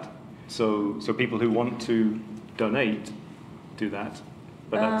does that. So people who want to donate do that.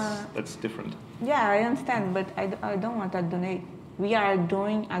 But that's different. Yeah, I understand, but I don't want to donate. We are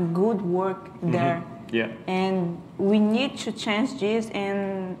doing a good work there. Yeah. And we need to change this,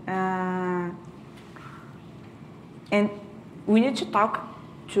 and we need to talk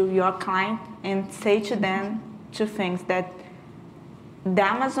to your client and say to them two things: that the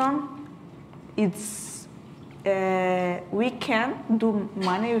Amazon, we can do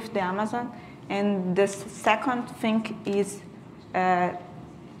money with the Amazon, and the second thing is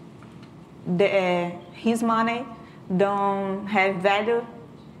his money don't have value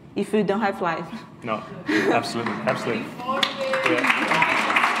if you don't have life. No, absolutely.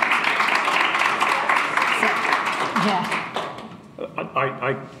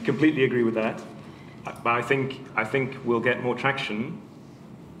 I completely agree with that, but I think we'll get more traction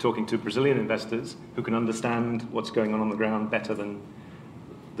talking to Brazilian investors who can understand what's going on the ground better than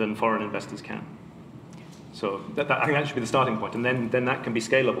foreign investors can. So I think that should be the starting point, and then that can be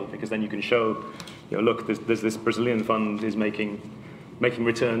scalable, because then you can show, look, there's this Brazilian fund is making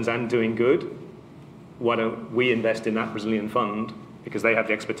returns and doing good. Why don't we invest in that Brazilian fund, because they have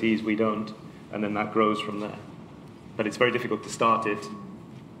the expertise we don't, and then that grows from there. But it's very difficult to start it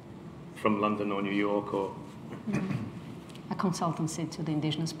from London or New York or... A consultancy to the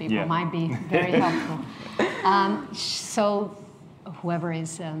indigenous people might be very helpful. So whoever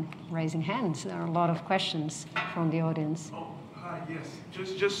is raising hands, there are a lot of questions from the audience. Yes,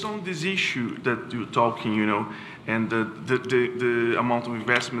 just on this issue that you're talking, and the amount of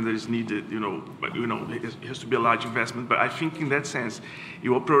investment that is needed, it has to be a large investment. But I think in that sense,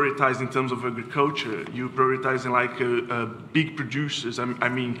 you are prioritizing in terms of agriculture. You're prioritizing like big producers. I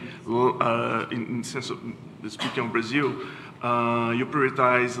mean, in the sense of speaking of Brazil, you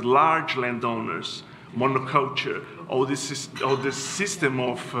prioritize large landowners, monoculture, all this system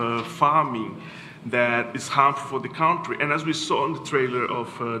of farming that is harmful for the country. And as we saw in the trailer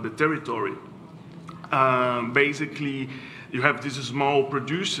of the territory, basically you have these small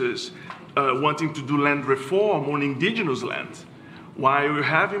producers wanting to do land reform on indigenous land, while we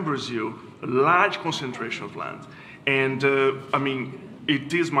have in Brazil a large concentration of land. And I mean,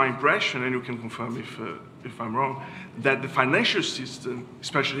 it is my impression, and you can confirm if I'm wrong, that the financial system,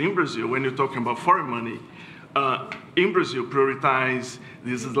 especially in Brazil, when you're talking about foreign money, in Brazil prioritize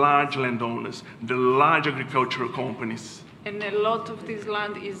these large landowners, the large agricultural companies. And a lot of this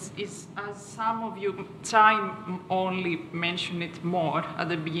land is as some of you, Txai only mentioned it more at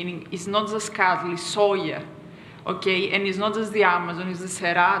the beginning, it's not just cattle, it's soya, okay? And it's not just the Amazon, it's the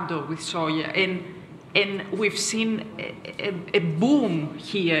Cerrado with soya. And we've seen a boom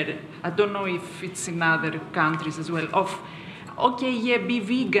here, I don't know if it's in other countries as well, of, okay, yeah, be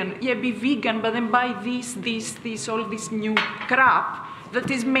vegan, but then buy all this new crap that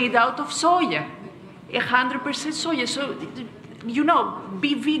is made out of soya, 100% soya. So,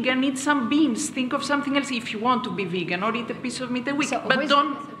 be vegan, eat some beans, think of something else if you want to be vegan, or eat a piece of meat a week, but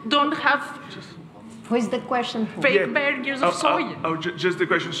don't have... Who is the question for? Fake burgers of soya. Just the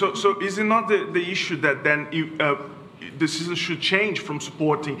question. So is it not the issue that then the system should change from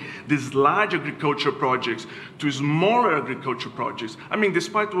supporting these large agriculture projects to smaller agriculture projects? I mean,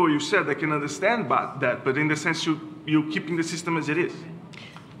 despite what you said, I can understand about that, but in the sense you're keeping the system as it is.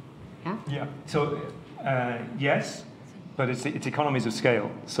 Yeah. So yes, but it's economies of scale.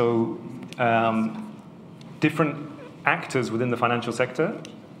 So different actors within the financial sector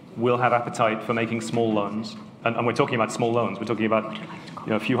will have appetite for making small loans, and we're talking about small loans. We're talking about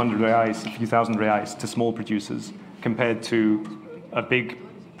a few hundred reais, a few thousand reais to small producers, compared to a big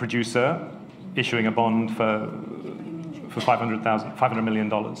producer issuing a bond for $500 million.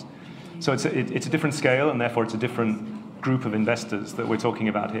 So it's a different scale, and therefore it's a different group of investors that we're talking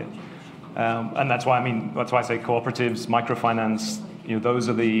about here. And that's why I say cooperatives, microfinance. Those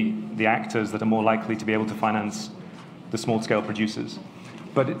are the actors that are more likely to be able to finance the small-scale producers.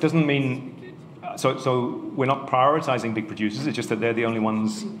 But it doesn't mean, so we're not prioritizing big producers, it's just that they're the only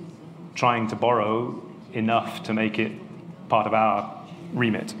ones trying to borrow enough to make it part of our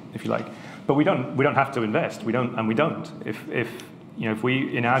remit, if you like. But we don't have to invest, we don't. If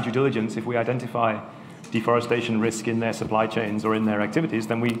we, in our due diligence, if we identify deforestation risk in their supply chains or in their activities,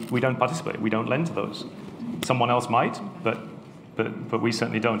 then we don't participate, we don't lend to those. Someone else might, but but we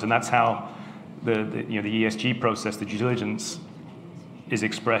certainly don't. And that's how the ESG process, the due diligence, is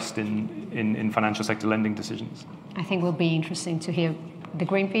expressed in financial sector lending decisions. I think will be interesting to hear the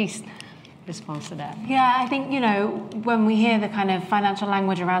Greenpeace response to that. Yeah, I think, when we hear the kind of financial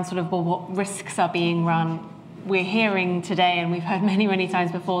language around sort of, well, what risks are being run, we're hearing today, and we've heard many, many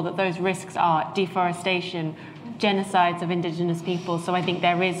times before, that those risks are deforestation, genocides of indigenous people. So I think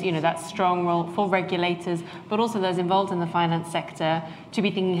there is, that strong role for regulators, but also those involved in the finance sector to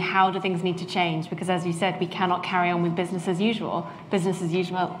be thinking, how do things need to change? Because as you said, we cannot carry on with business as usual. Business as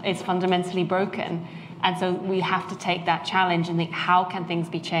usual is fundamentally broken. And so we have to take that challenge and think, how can things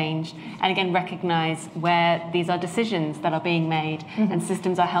be changed? And again, recognize where these are decisions that are being made, and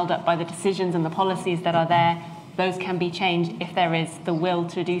systems are held up by the decisions and the policies that are there. Those can be changed if there is the will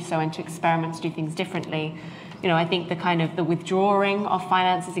to do so and to experiment to do things differently. I think the withdrawing of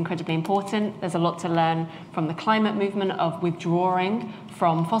finance is incredibly important. There's a lot to learn from the climate movement of withdrawing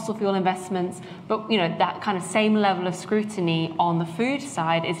from fossil fuel investments. But, that kind of same level of scrutiny on the food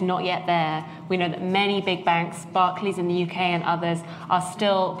side is not yet there. We know that many big banks, Barclays in the UK and others, are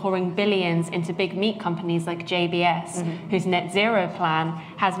still pouring billions into big meat companies like JBS, whose net zero plan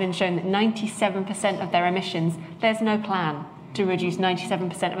has been shown that 97% of their emissions, there's no plan to reduce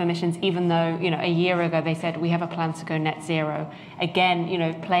 97% of emissions, even though, a year ago they said we have a plan to go net zero. Again,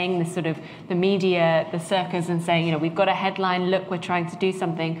 playing this sort of the media, the circus, and saying, we've got a headline, look, we're trying to do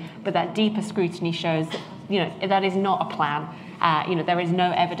something, but that deeper scrutiny shows that, that is not a plan. There is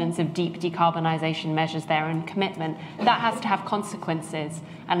no evidence of deep decarbonisation measures there and commitment. That has to have consequences.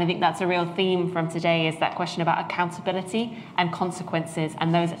 And I think that's a real theme from today, is that question about accountability and consequences,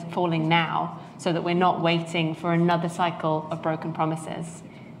 and those falling now, so that we're not waiting for another cycle of broken promises.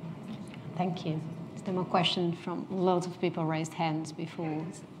 Thank you. Is there more questions from loads of people raised hands before?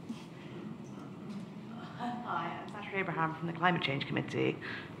 Hi, I'm Sasha Abraham from the Climate Change Committee.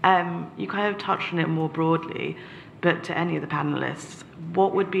 You kind of touched on it more broadly, but to any of the panelists,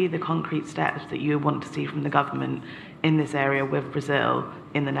 what would be the concrete steps that you want to see from the government in this area with Brazil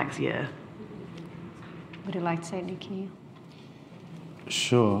in the next year? Would you like to say, Nikki?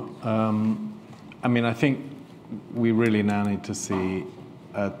 Sure. I think we really now need to see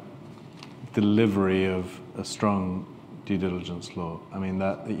a delivery of a strong due diligence law.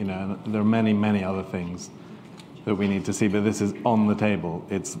 There are many, many other things that we need to see, but this is on the table.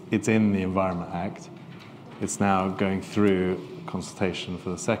 It's in the Environment Act. It's now going through consultation for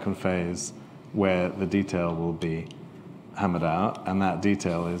the second phase, where the detail will be hammered out, and that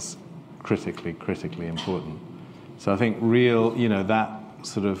detail is critically important. So I think that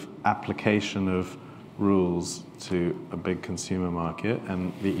sort of application of rules to a big consumer market,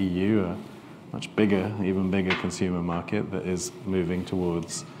 and the EU, a much bigger, even bigger consumer market that is moving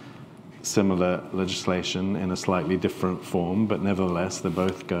towards similar legislation in a slightly different form, but nevertheless they're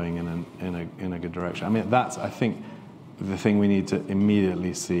both going in a good direction. That's, I think, the thing we need to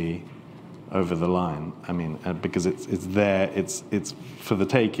immediately see over the line. Because it's there, it's for the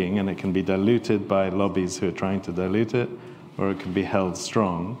taking, and it can be diluted by lobbies who are trying to dilute it, or it can be held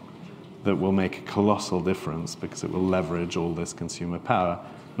strong, that will make a colossal difference, because it will leverage all this consumer power,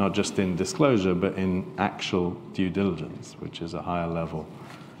 not just in disclosure, but in actual due diligence, which is a higher level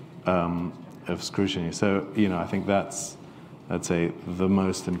of scrutiny. So, I think that's, I'd say, the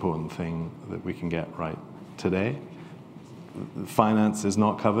most important thing that we can get right today. Finance is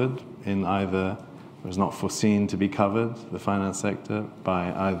not covered in either, or is not foreseen to be covered, the finance sector,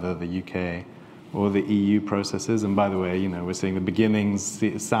 by either the UK or the EU processes. And by the way, we're seeing the beginnings,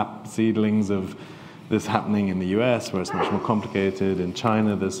 seedlings of this happening in the US, where it's much more complicated. In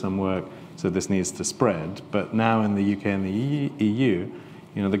China, there's some work, so this needs to spread. But now in the UK and the EU,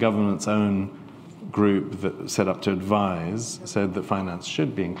 the government's own group that set up to advise said that finance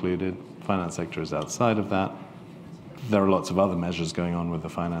should be included. Finance sector is outside of that. There are lots of other measures going on with the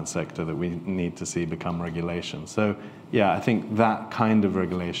finance sector that we need to see become regulation. So, yeah, I think that kind of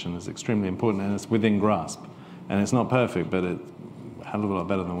regulation is extremely important, and it's within grasp. And it's not perfect, but it's a hell of a lot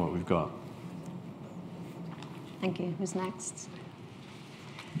better than what we've got. Thank you. Who's next?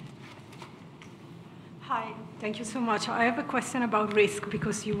 Hi, thank you so much. I have a question about risk,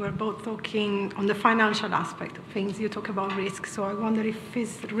 because you were both talking on the financial aspect of things. You talk about risk, so I wonder if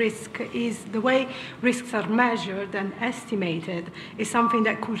this risk is, the way risks are measured and estimated, is something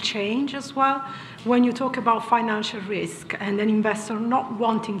that could change as well. When you talk about financial risk and an investor not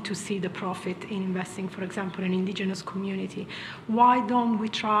wanting to see the profit in investing, for example, in indigenous community, why don't we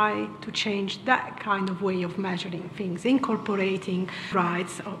try to change that kind of way of measuring things, incorporating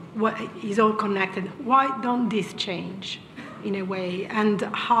rights, what is all connected? Why don't this change? in a way, and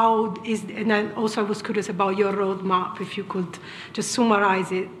and also I was curious about your roadmap, if you could just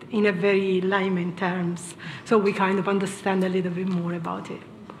summarize it in a very layman terms, so we kind of understand a little bit more about it.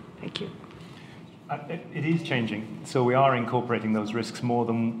 Thank you. It is changing, so we are incorporating those risks more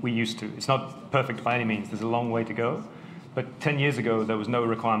than we used to. It's not perfect by any means, there's a long way to go, but 10 years ago there was no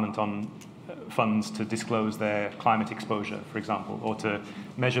requirement on funds to disclose their climate exposure, for example, or to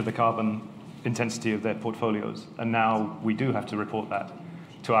measure the carbon intensity of their portfolios. And now we do have to report that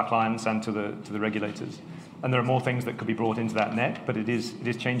to our clients and to the regulators. And there are more things that could be brought into that net, but it is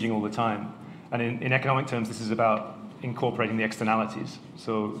changing all the time. And in economic terms, this is about incorporating the externalities.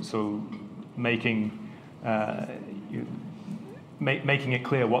 So making making it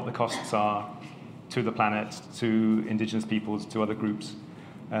clear what the costs are to the planet, to indigenous peoples, to other groups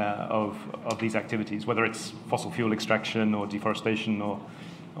of these activities, whether it's fossil fuel extraction or deforestation or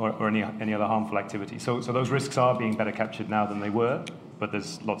any other harmful activity. So those risks are being better captured now than they were, but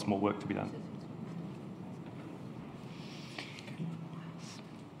there's lots more work to be done.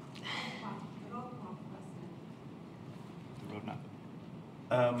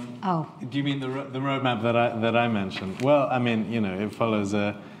 Do you mean the roadmap that I mentioned? Well, I mean, it follows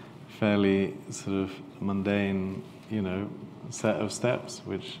a fairly sort of mundane, set of steps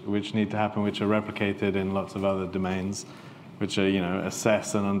which need to happen, which are replicated in lots of other domains, which are,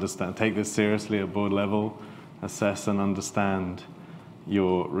 assess and understand, take this seriously at board level, assess and understand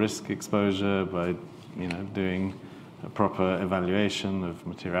your risk exposure by, doing a proper evaluation of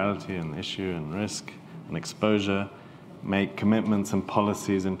materiality and issue and risk and exposure, make commitments and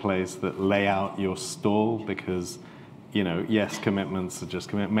policies in place that lay out your stall, because, yes, commitments are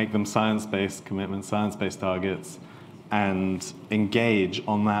just make them science-based commitments, science-based targets, and engage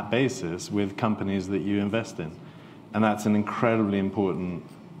on that basis with companies that you invest in. And that's an incredibly important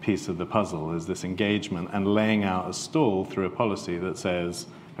piece of the puzzle, is this engagement and laying out a stall through a policy that says,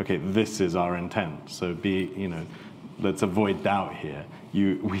 okay, this is our intent. So let's avoid doubt here.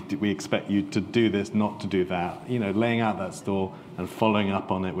 We expect you to do this, not to do that. Laying out that stall and following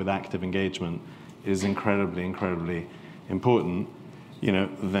up on it with active engagement is incredibly, incredibly important.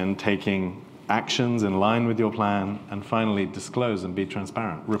 Then taking actions in line with your plan, and finally disclose and be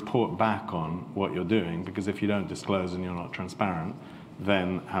transparent. Report back on what you're doing, because if you don't disclose and you're not transparent,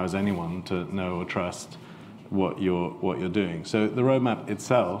 then how is anyone to know or trust what you're doing? So the roadmap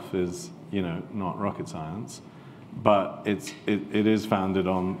itself is, not rocket science, but it is founded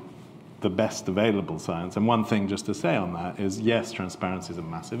on the best available science. And one thing just to say on that is, yes, transparency is a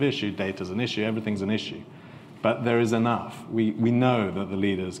massive issue, data's an issue, everything's an issue, but there is enough. We know that the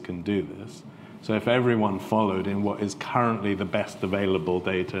leaders can do this. So if everyone followed in what is currently the best available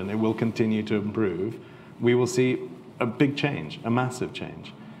data, and it will continue to improve, we will see a big change, a massive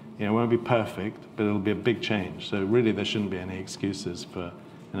change. It won't be perfect, but it'll be a big change. So really there shouldn't be any excuses for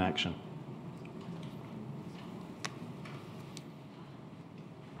inaction.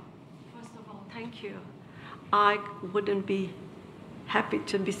 First of all, thank you. I wouldn't be happy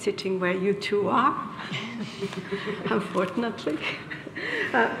to be sitting where you two are, unfortunately.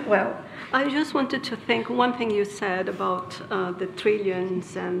 Well, I just wanted to think one thing you said about the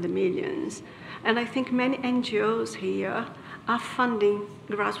trillions and the millions. And I think many NGOs here are funding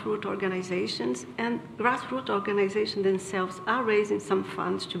grassroots organizations, and grassroots organizations themselves are raising some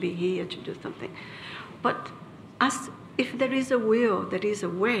funds to be here to do something. But if there is a will, there is a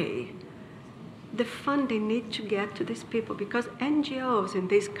way. The funding needs to get to these people, because NGOs in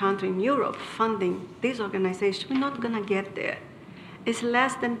this country, in Europe, funding these organizations, we're not going to get there. It's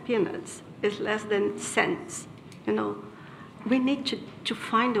less than peanuts. It's less than cents. We need to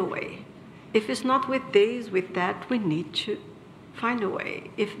find a way. If it's not with this, with that, we need to find a way.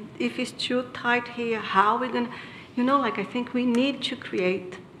 If it's too tight here, how are we going to, I think we need to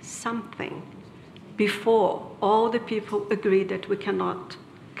create something before all the people agree that we cannot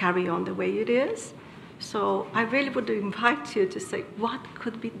carry on the way it is. So I really would invite you to say, what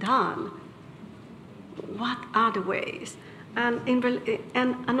could be done? What are the ways? And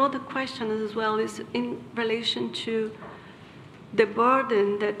another question as well is in relation to the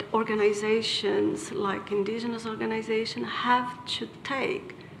burden that organizations like indigenous organizations have to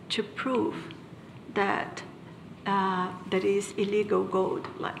take to prove that there is illegal gold.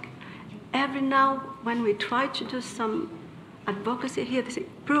 Like every now when we try to do some advocacy here, they say,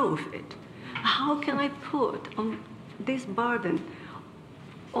 prove it. How can I put on this burden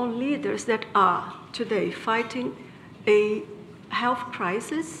on leaders that are today fighting a health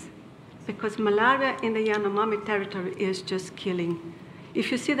crisis, because malaria in the Yanomami territory is just killing.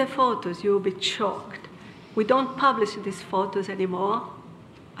 If you see the photos, you will be shocked. We don't publish these photos anymore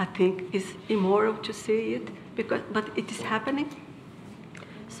I think it's immoral to see it, but it is happening.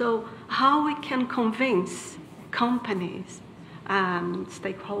 So how we can convince companies,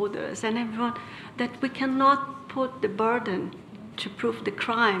 stakeholders, and everyone that we cannot put the burden to prove the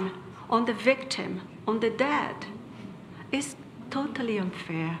crime on the victim, on the dead, is totally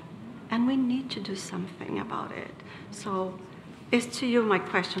unfair, and we need to do something about it. So it's to you my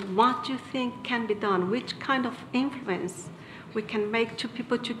question, what do you think can be done? Which kind of influence we can make to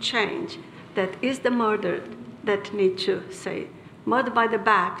people to change? That is the murder that need to say, murder by the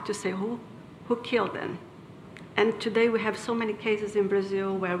back, to say who killed them. And today we have so many cases in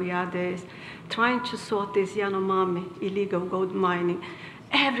Brazil where we are trying to sort this Yanomami illegal gold mining.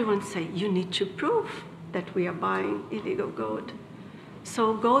 Everyone say, you need to prove that we are buying illegal gold.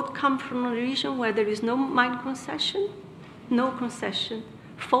 So gold comes from a region where there is no mine concession, no concession.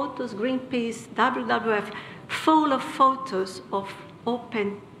 Photos, Greenpeace, WWF, full of photos of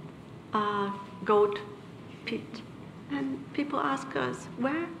open gold pit. And people ask us,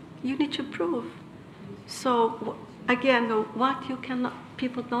 where? You need to prove. So again, what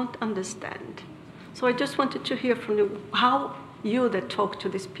people don't understand. So I just wanted to hear from you, how you that talk to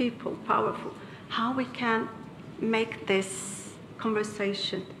these people, powerful, how we can make this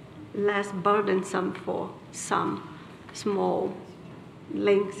conversation less burdensome for some small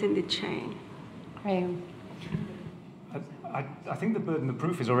links in the chain. Graham. I think the burden of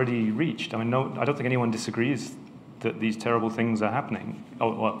proof is already reached. I mean, I don't think anyone disagrees that these terrible things are happening.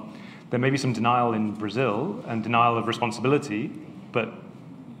 Oh, well, there may be some denial in Brazil and denial of responsibility, but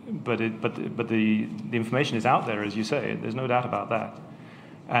the information is out there, as you say. There's no doubt about that.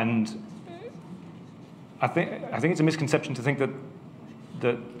 And I think it's a misconception to think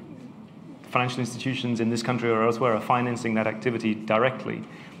that financial institutions in this country or elsewhere are financing that activity directly.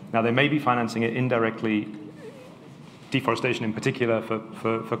 Now, they may be financing it indirectly, deforestation in particular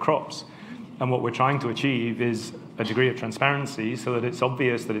for crops. And what we're trying to achieve is a degree of transparency so that it's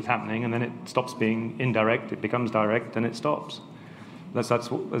obvious that it's happening, and then it stops being indirect, it becomes direct, and it stops.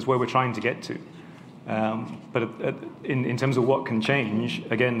 That's where we're trying to get to. But in terms of what can change,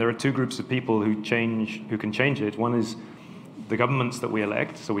 again, there are two groups of people who can change it. One is the governments that we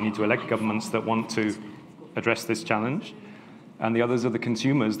elect, so we need to elect governments that want to address this challenge. And the others are the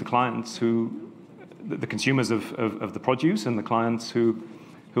consumers, the clients the consumers of the produce and the clients who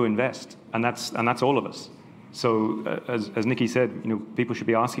invest. And that's all of us. So as Nikki said, people should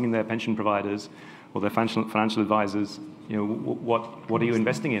be asking their pension providers or their financial advisors, what are you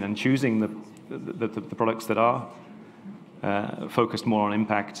investing in, and choosing the products that are focused more on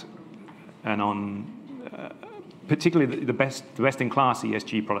impact and on particularly the best in class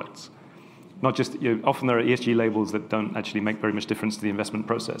ESG products. Not just, often there are ESG labels that don't actually make very much difference to the investment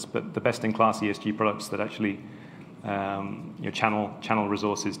process, but the best in class ESG products that actually channel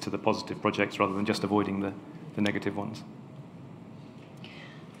resources to the positive projects rather than just avoiding the negative ones.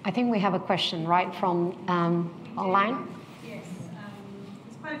 I think we have a question right from online. Yes,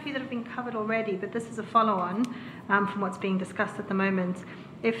 there's quite a few that have been covered already, but this is a follow-on from what's being discussed at the moment.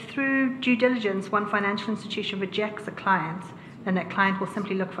 If through due diligence one financial institution rejects a client, then that client will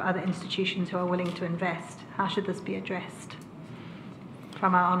simply look for other institutions who are willing to invest. How should this be addressed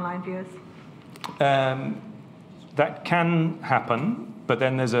from our online viewers? That can happen, but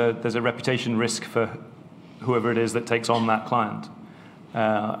then there's a reputation risk for whoever it is that takes on that client.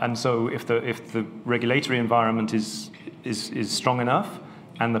 And so if the regulatory environment is strong enough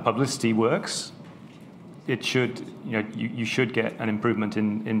and the publicity works, it should, you should get an improvement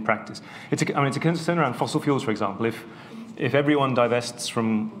in practice. It's a concern around fossil fuels, for example. If everyone divests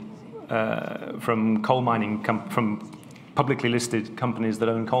from coal mining, from publicly listed companies that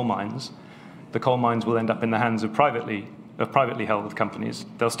own coal mines, the coal mines will end up in the hands of privately held companies.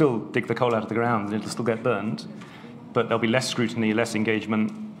 They'll still dig the coal out of the ground and it'll still get burned, but there'll be less scrutiny, less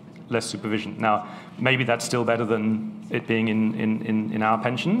engagement, less supervision. Now, maybe that's still better than it being in our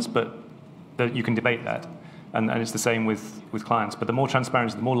pensions, but you can debate that. And it's the same with clients. But the more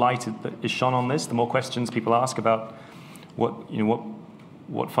transparency, the more light that is shone on this, the more questions people ask about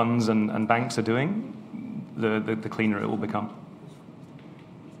what funds and banks are doing, the cleaner it will become.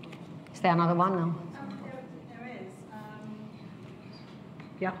 Is there another one now? There is.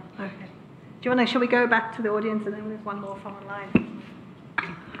 Yeah, okay. Shall we go back to the audience, and then there's one more from online?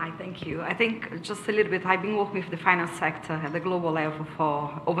 Hi, thank you. I think just a little bit, I've been working with the finance sector at the global level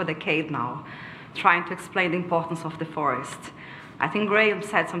for over a decade now, trying to explain the importance of the forest. I think Graham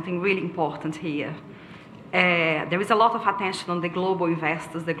said something really important here. There is a lot of attention on the global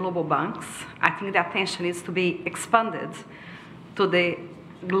investors, the global banks. I think the attention needs to be expanded to the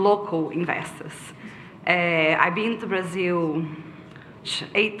local investors. I've been to Brazil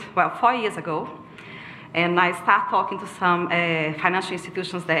 4 years ago, and I started talking to some financial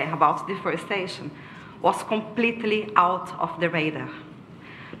institutions there about deforestation, was completely out of the radar.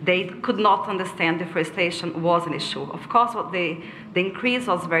 They could not understand deforestation was an issue. Of course, the increase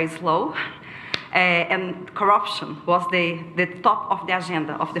was very slow, and corruption was the top of the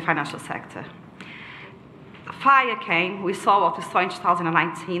agenda of the financial sector. Fire came, we saw what we saw in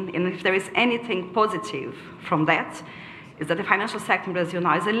 2019, and if there is anything positive from that, is that the financial sector in Brazil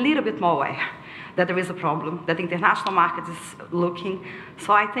now is a little bit more aware that there is a problem, that the international market is looking.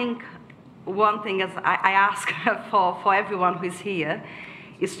 So I think one thing is I ask for everyone who is here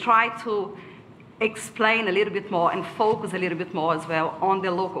is try to explain a little bit more and focus a little bit more as well on the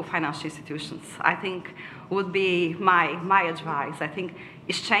local financial institutions. I think would be my advice. I think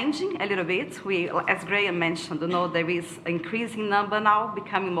it's changing a little bit. We, as Graham mentioned, there is an increasing number now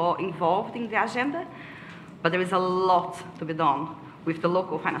becoming more involved in the agenda, but there is a lot to be done with the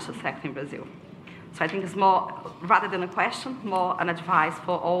local financial sector in Brazil. So I think it's more, rather than a question, more an advice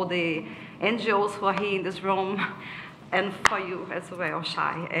for all the NGOs who are here in this room, and for you as well,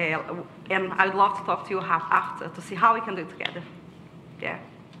 Txai. And I'd love to talk to you after to see how we can do it together. Yeah.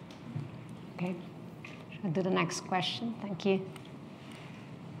 Okay. Should I do the next question? Thank you.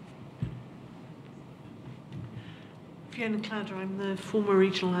 Fiona Cladder, I'm the former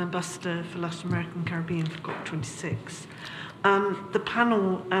regional ambassador for Latin America and Caribbean for COP26. The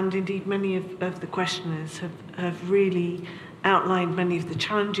panel and indeed many of the questioners have really outlined many of the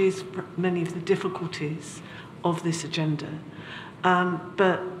challenges, many of the difficulties of this agenda.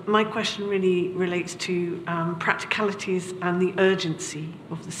 But my question really relates to practicalities and the urgency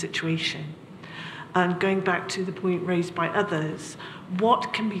of the situation. And going back to the point raised by others,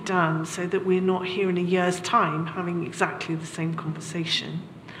 what can be done so that we're not here in a year's time having exactly the same conversation?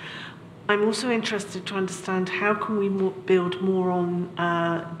 I'm also interested to understand how can we build more on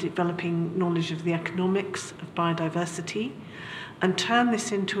developing knowledge of the economics of biodiversity and turn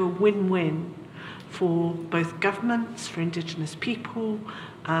this into a win-win for both governments, for Indigenous people,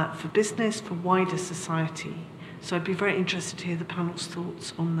 for business, for wider society. So I'd be very interested to hear the panel's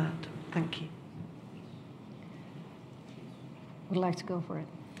thoughts on that. Thank you. Would like to go for it.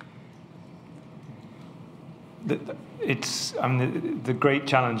 The great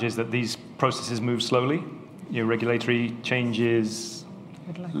challenge is that these processes move slowly. Regulatory changes,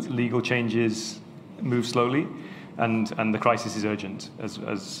 legal changes move slowly, and the crisis is urgent,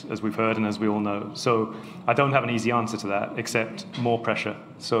 as we've heard and as we all know. So I don't have an easy answer to that, except more pressure.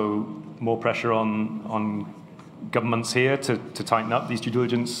 So more pressure on governments here to tighten up these due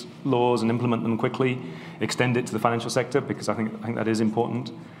diligence laws and implement them quickly, extend it to the financial sector, because I think that is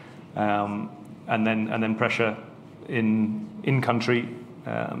important, and then pressure in country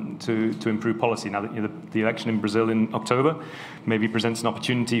to improve policy. Now that the election in Brazil in October maybe presents an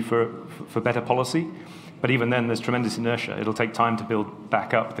opportunity for better policy, but even then there's tremendous inertia. It'll take time to build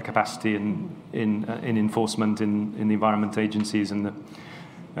back up the capacity in enforcement in the environment agencies and the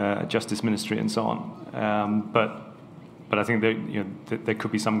Justice Ministry and so on. But I think there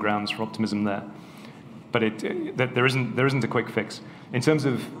could be some grounds for optimism there. But there isn't a quick fix. In terms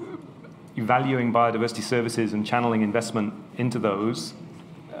of valuing biodiversity services and channeling investment into those,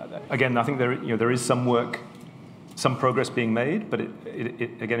 again, I think there is some work, some progress being made, but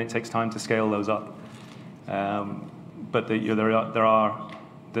it takes time to scale those up. But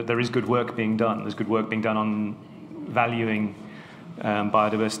there is good work being done. There's good work being done on valuing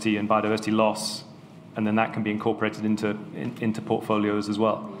biodiversity and biodiversity loss, and then that can be incorporated into portfolios as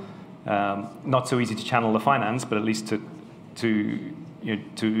well. Not so easy to channel the finance, but at least to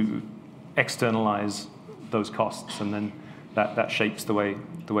externalize those costs, and then that shapes the way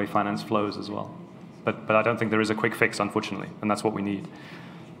finance flows as well. But I don't think there is a quick fix, unfortunately, and that's what we need.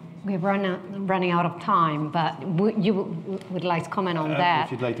 We're running out of time, but you would like to comment on that?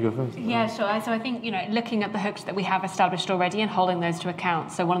 If you'd like to go first. Yeah, sure. So I think, looking at the hooks that we have established already and holding those to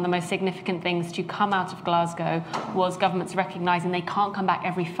account. So one of the most significant things to come out of Glasgow was governments recognising they can't come back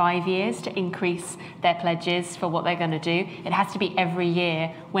every 5 years to increase their pledges for what they're going to do. It has to be every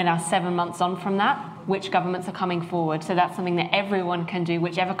year. We're now 7 months on from that, which governments are coming forward. So that's something that everyone can do,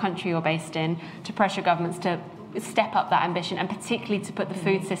 whichever country you're based in, to pressure governments to step up that ambition, and particularly to put the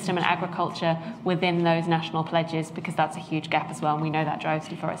food system and agriculture within those national pledges, because that's a huge gap as well, and we know that drives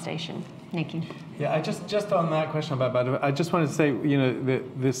deforestation. Nikki. Yeah, I just on that question about biodiversity, I just wanted to say,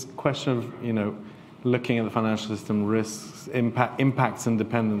 this question of, looking at the financial system, risks, impacts and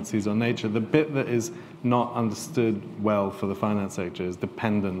dependencies on nature, the bit that is not understood well for the finance sector is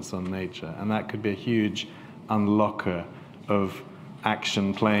dependence on nature, and that could be a huge unlocker of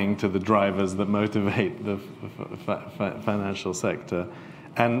action playing to the drivers that motivate the financial sector.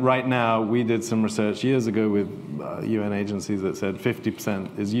 And right now, we did some research years ago with UN agencies that said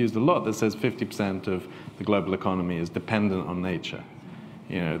 50% is used a lot, that says 50% of the global economy is dependent on nature.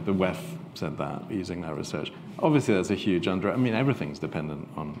 You know, the WEF said that, using that research. Obviously, that's a huge I mean, everything's dependent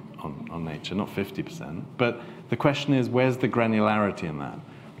on nature, not 50%. But the question is, where's the granularity in that?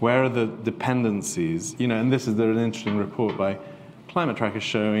 Where are the dependencies? You know, and this is an interesting report by Climate Tracker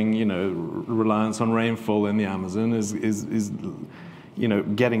showing, you know, reliance on rainfall in the Amazon is you know,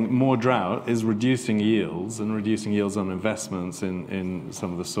 getting more drought is reducing yields and reducing yields on investments in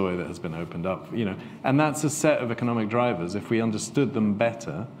some of the soy that has been opened up, you know. And that's a set of economic drivers. If we understood them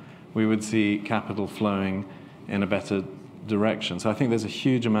better, we would see capital flowing in a better direction. So I think there's a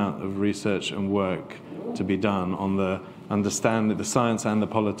huge amount of research and work to be done on the understanding, the science and the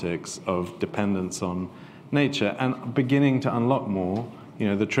politics of dependence on nature, and beginning to unlock more. You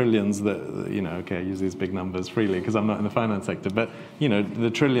know, the trillions that, you know, okay, I use these big numbers freely because I'm not in the finance sector, but, you know,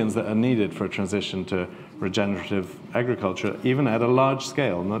 the trillions that are needed for a transition to regenerative agriculture, even at a large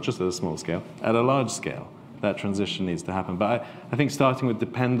scale, not just at a small scale, at a large scale, that transition needs to happen. But I think starting with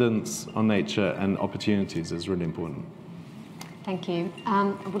dependence on nature and opportunities is really important. Thank you.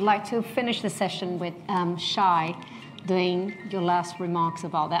 I would like to finish the session with Txai doing your last remarks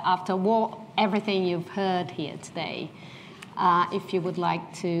about that. After everything you've heard here today, if you would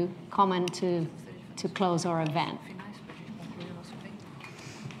like to comment to close our event.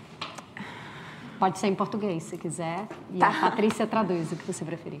 Pode ser em português, se quiser. E a Patrícia traduz o que você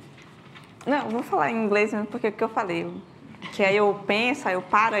preferir. Não, vou falar em inglês mesmo, porque é o que eu falei. Que aí eu penso, aí eu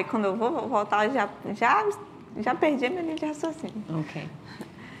paro, aí quando eu vou voltar, já perdi a minha linha de raciocínio. Okay.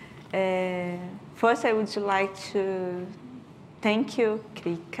 First, I would like to thank you,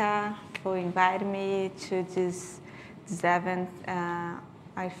 Krika, for inviting me to this event.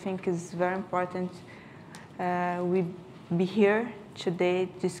 I think it's very important we be here today,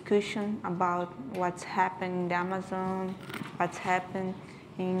 discussion about what's happened in the Amazon, what's happened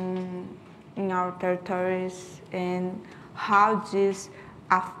in our territories, and how this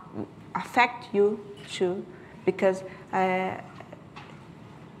affect you too, because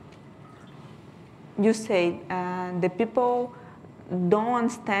you say the people don't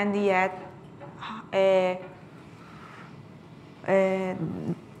understand yet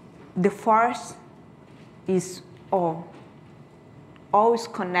the force is always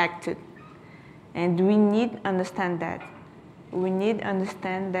connected, and we need to understand that. We need to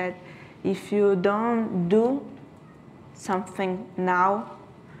understand that if you don't do something now,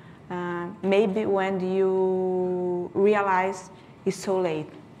 maybe when you realize it's so late.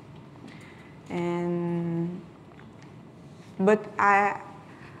 But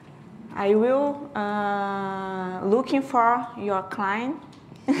I will looking for your client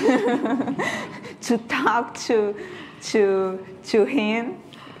to talk to him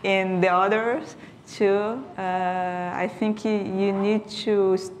and the others too. I think you need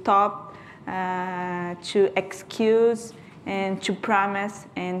to stop to excuse and to promise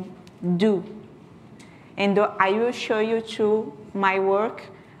and do. And I will show you to my work.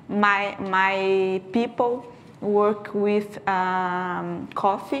 My people work with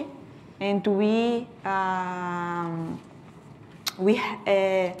coffee, and we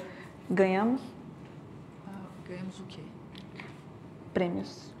ganhamos. Ganhamos o quê?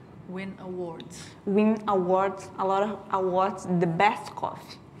 Prêmios. Win awards. Win awards, a lot of awards, the best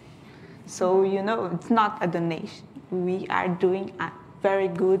coffee. So, you know, it's not a donation. We are doing a very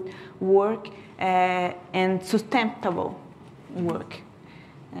good work and sustainable work.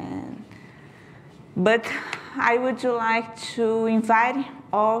 But I would like to invite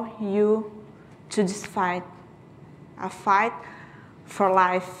all you to this fight, a fight for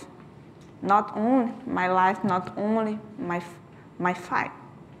life. Not only my life, not only my fight.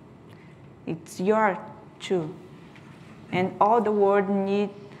 It's yours too. And all the world need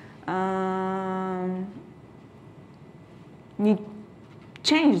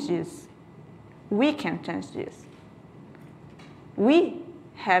change this. We can change this. We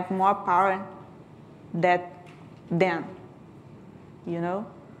have more power than them, you know?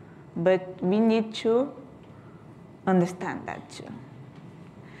 But we need to understand that too.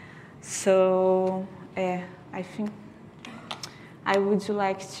 So I think I would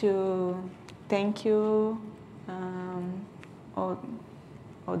like to thank you all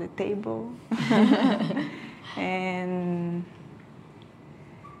the table and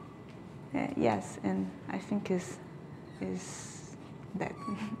yes, and I think is that.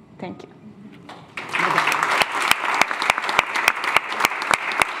 Thank you.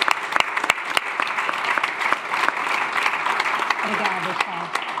 Obrigada.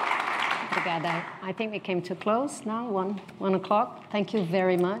 together. I think we came to close now, 1 o'clock. Thank you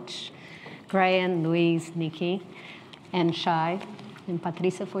very much, Graham, Louise, Nikki, and Txai, and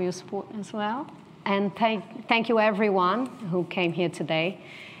Patricia for your support as well. And thank you everyone who came here today.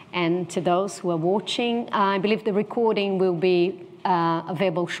 And to those who are watching, I believe the recording will be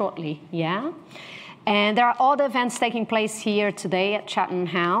available shortly, yeah? And there are other events taking place here today at Chatham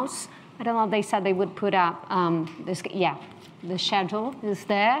House. I don't know, they said they would put up, the schedule is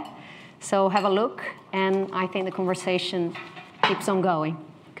there. So have a look, and I think the conversation keeps on going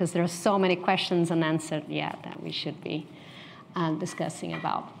because there are so many questions unanswered yet that we should be discussing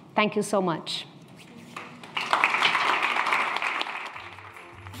about. Thank you so much.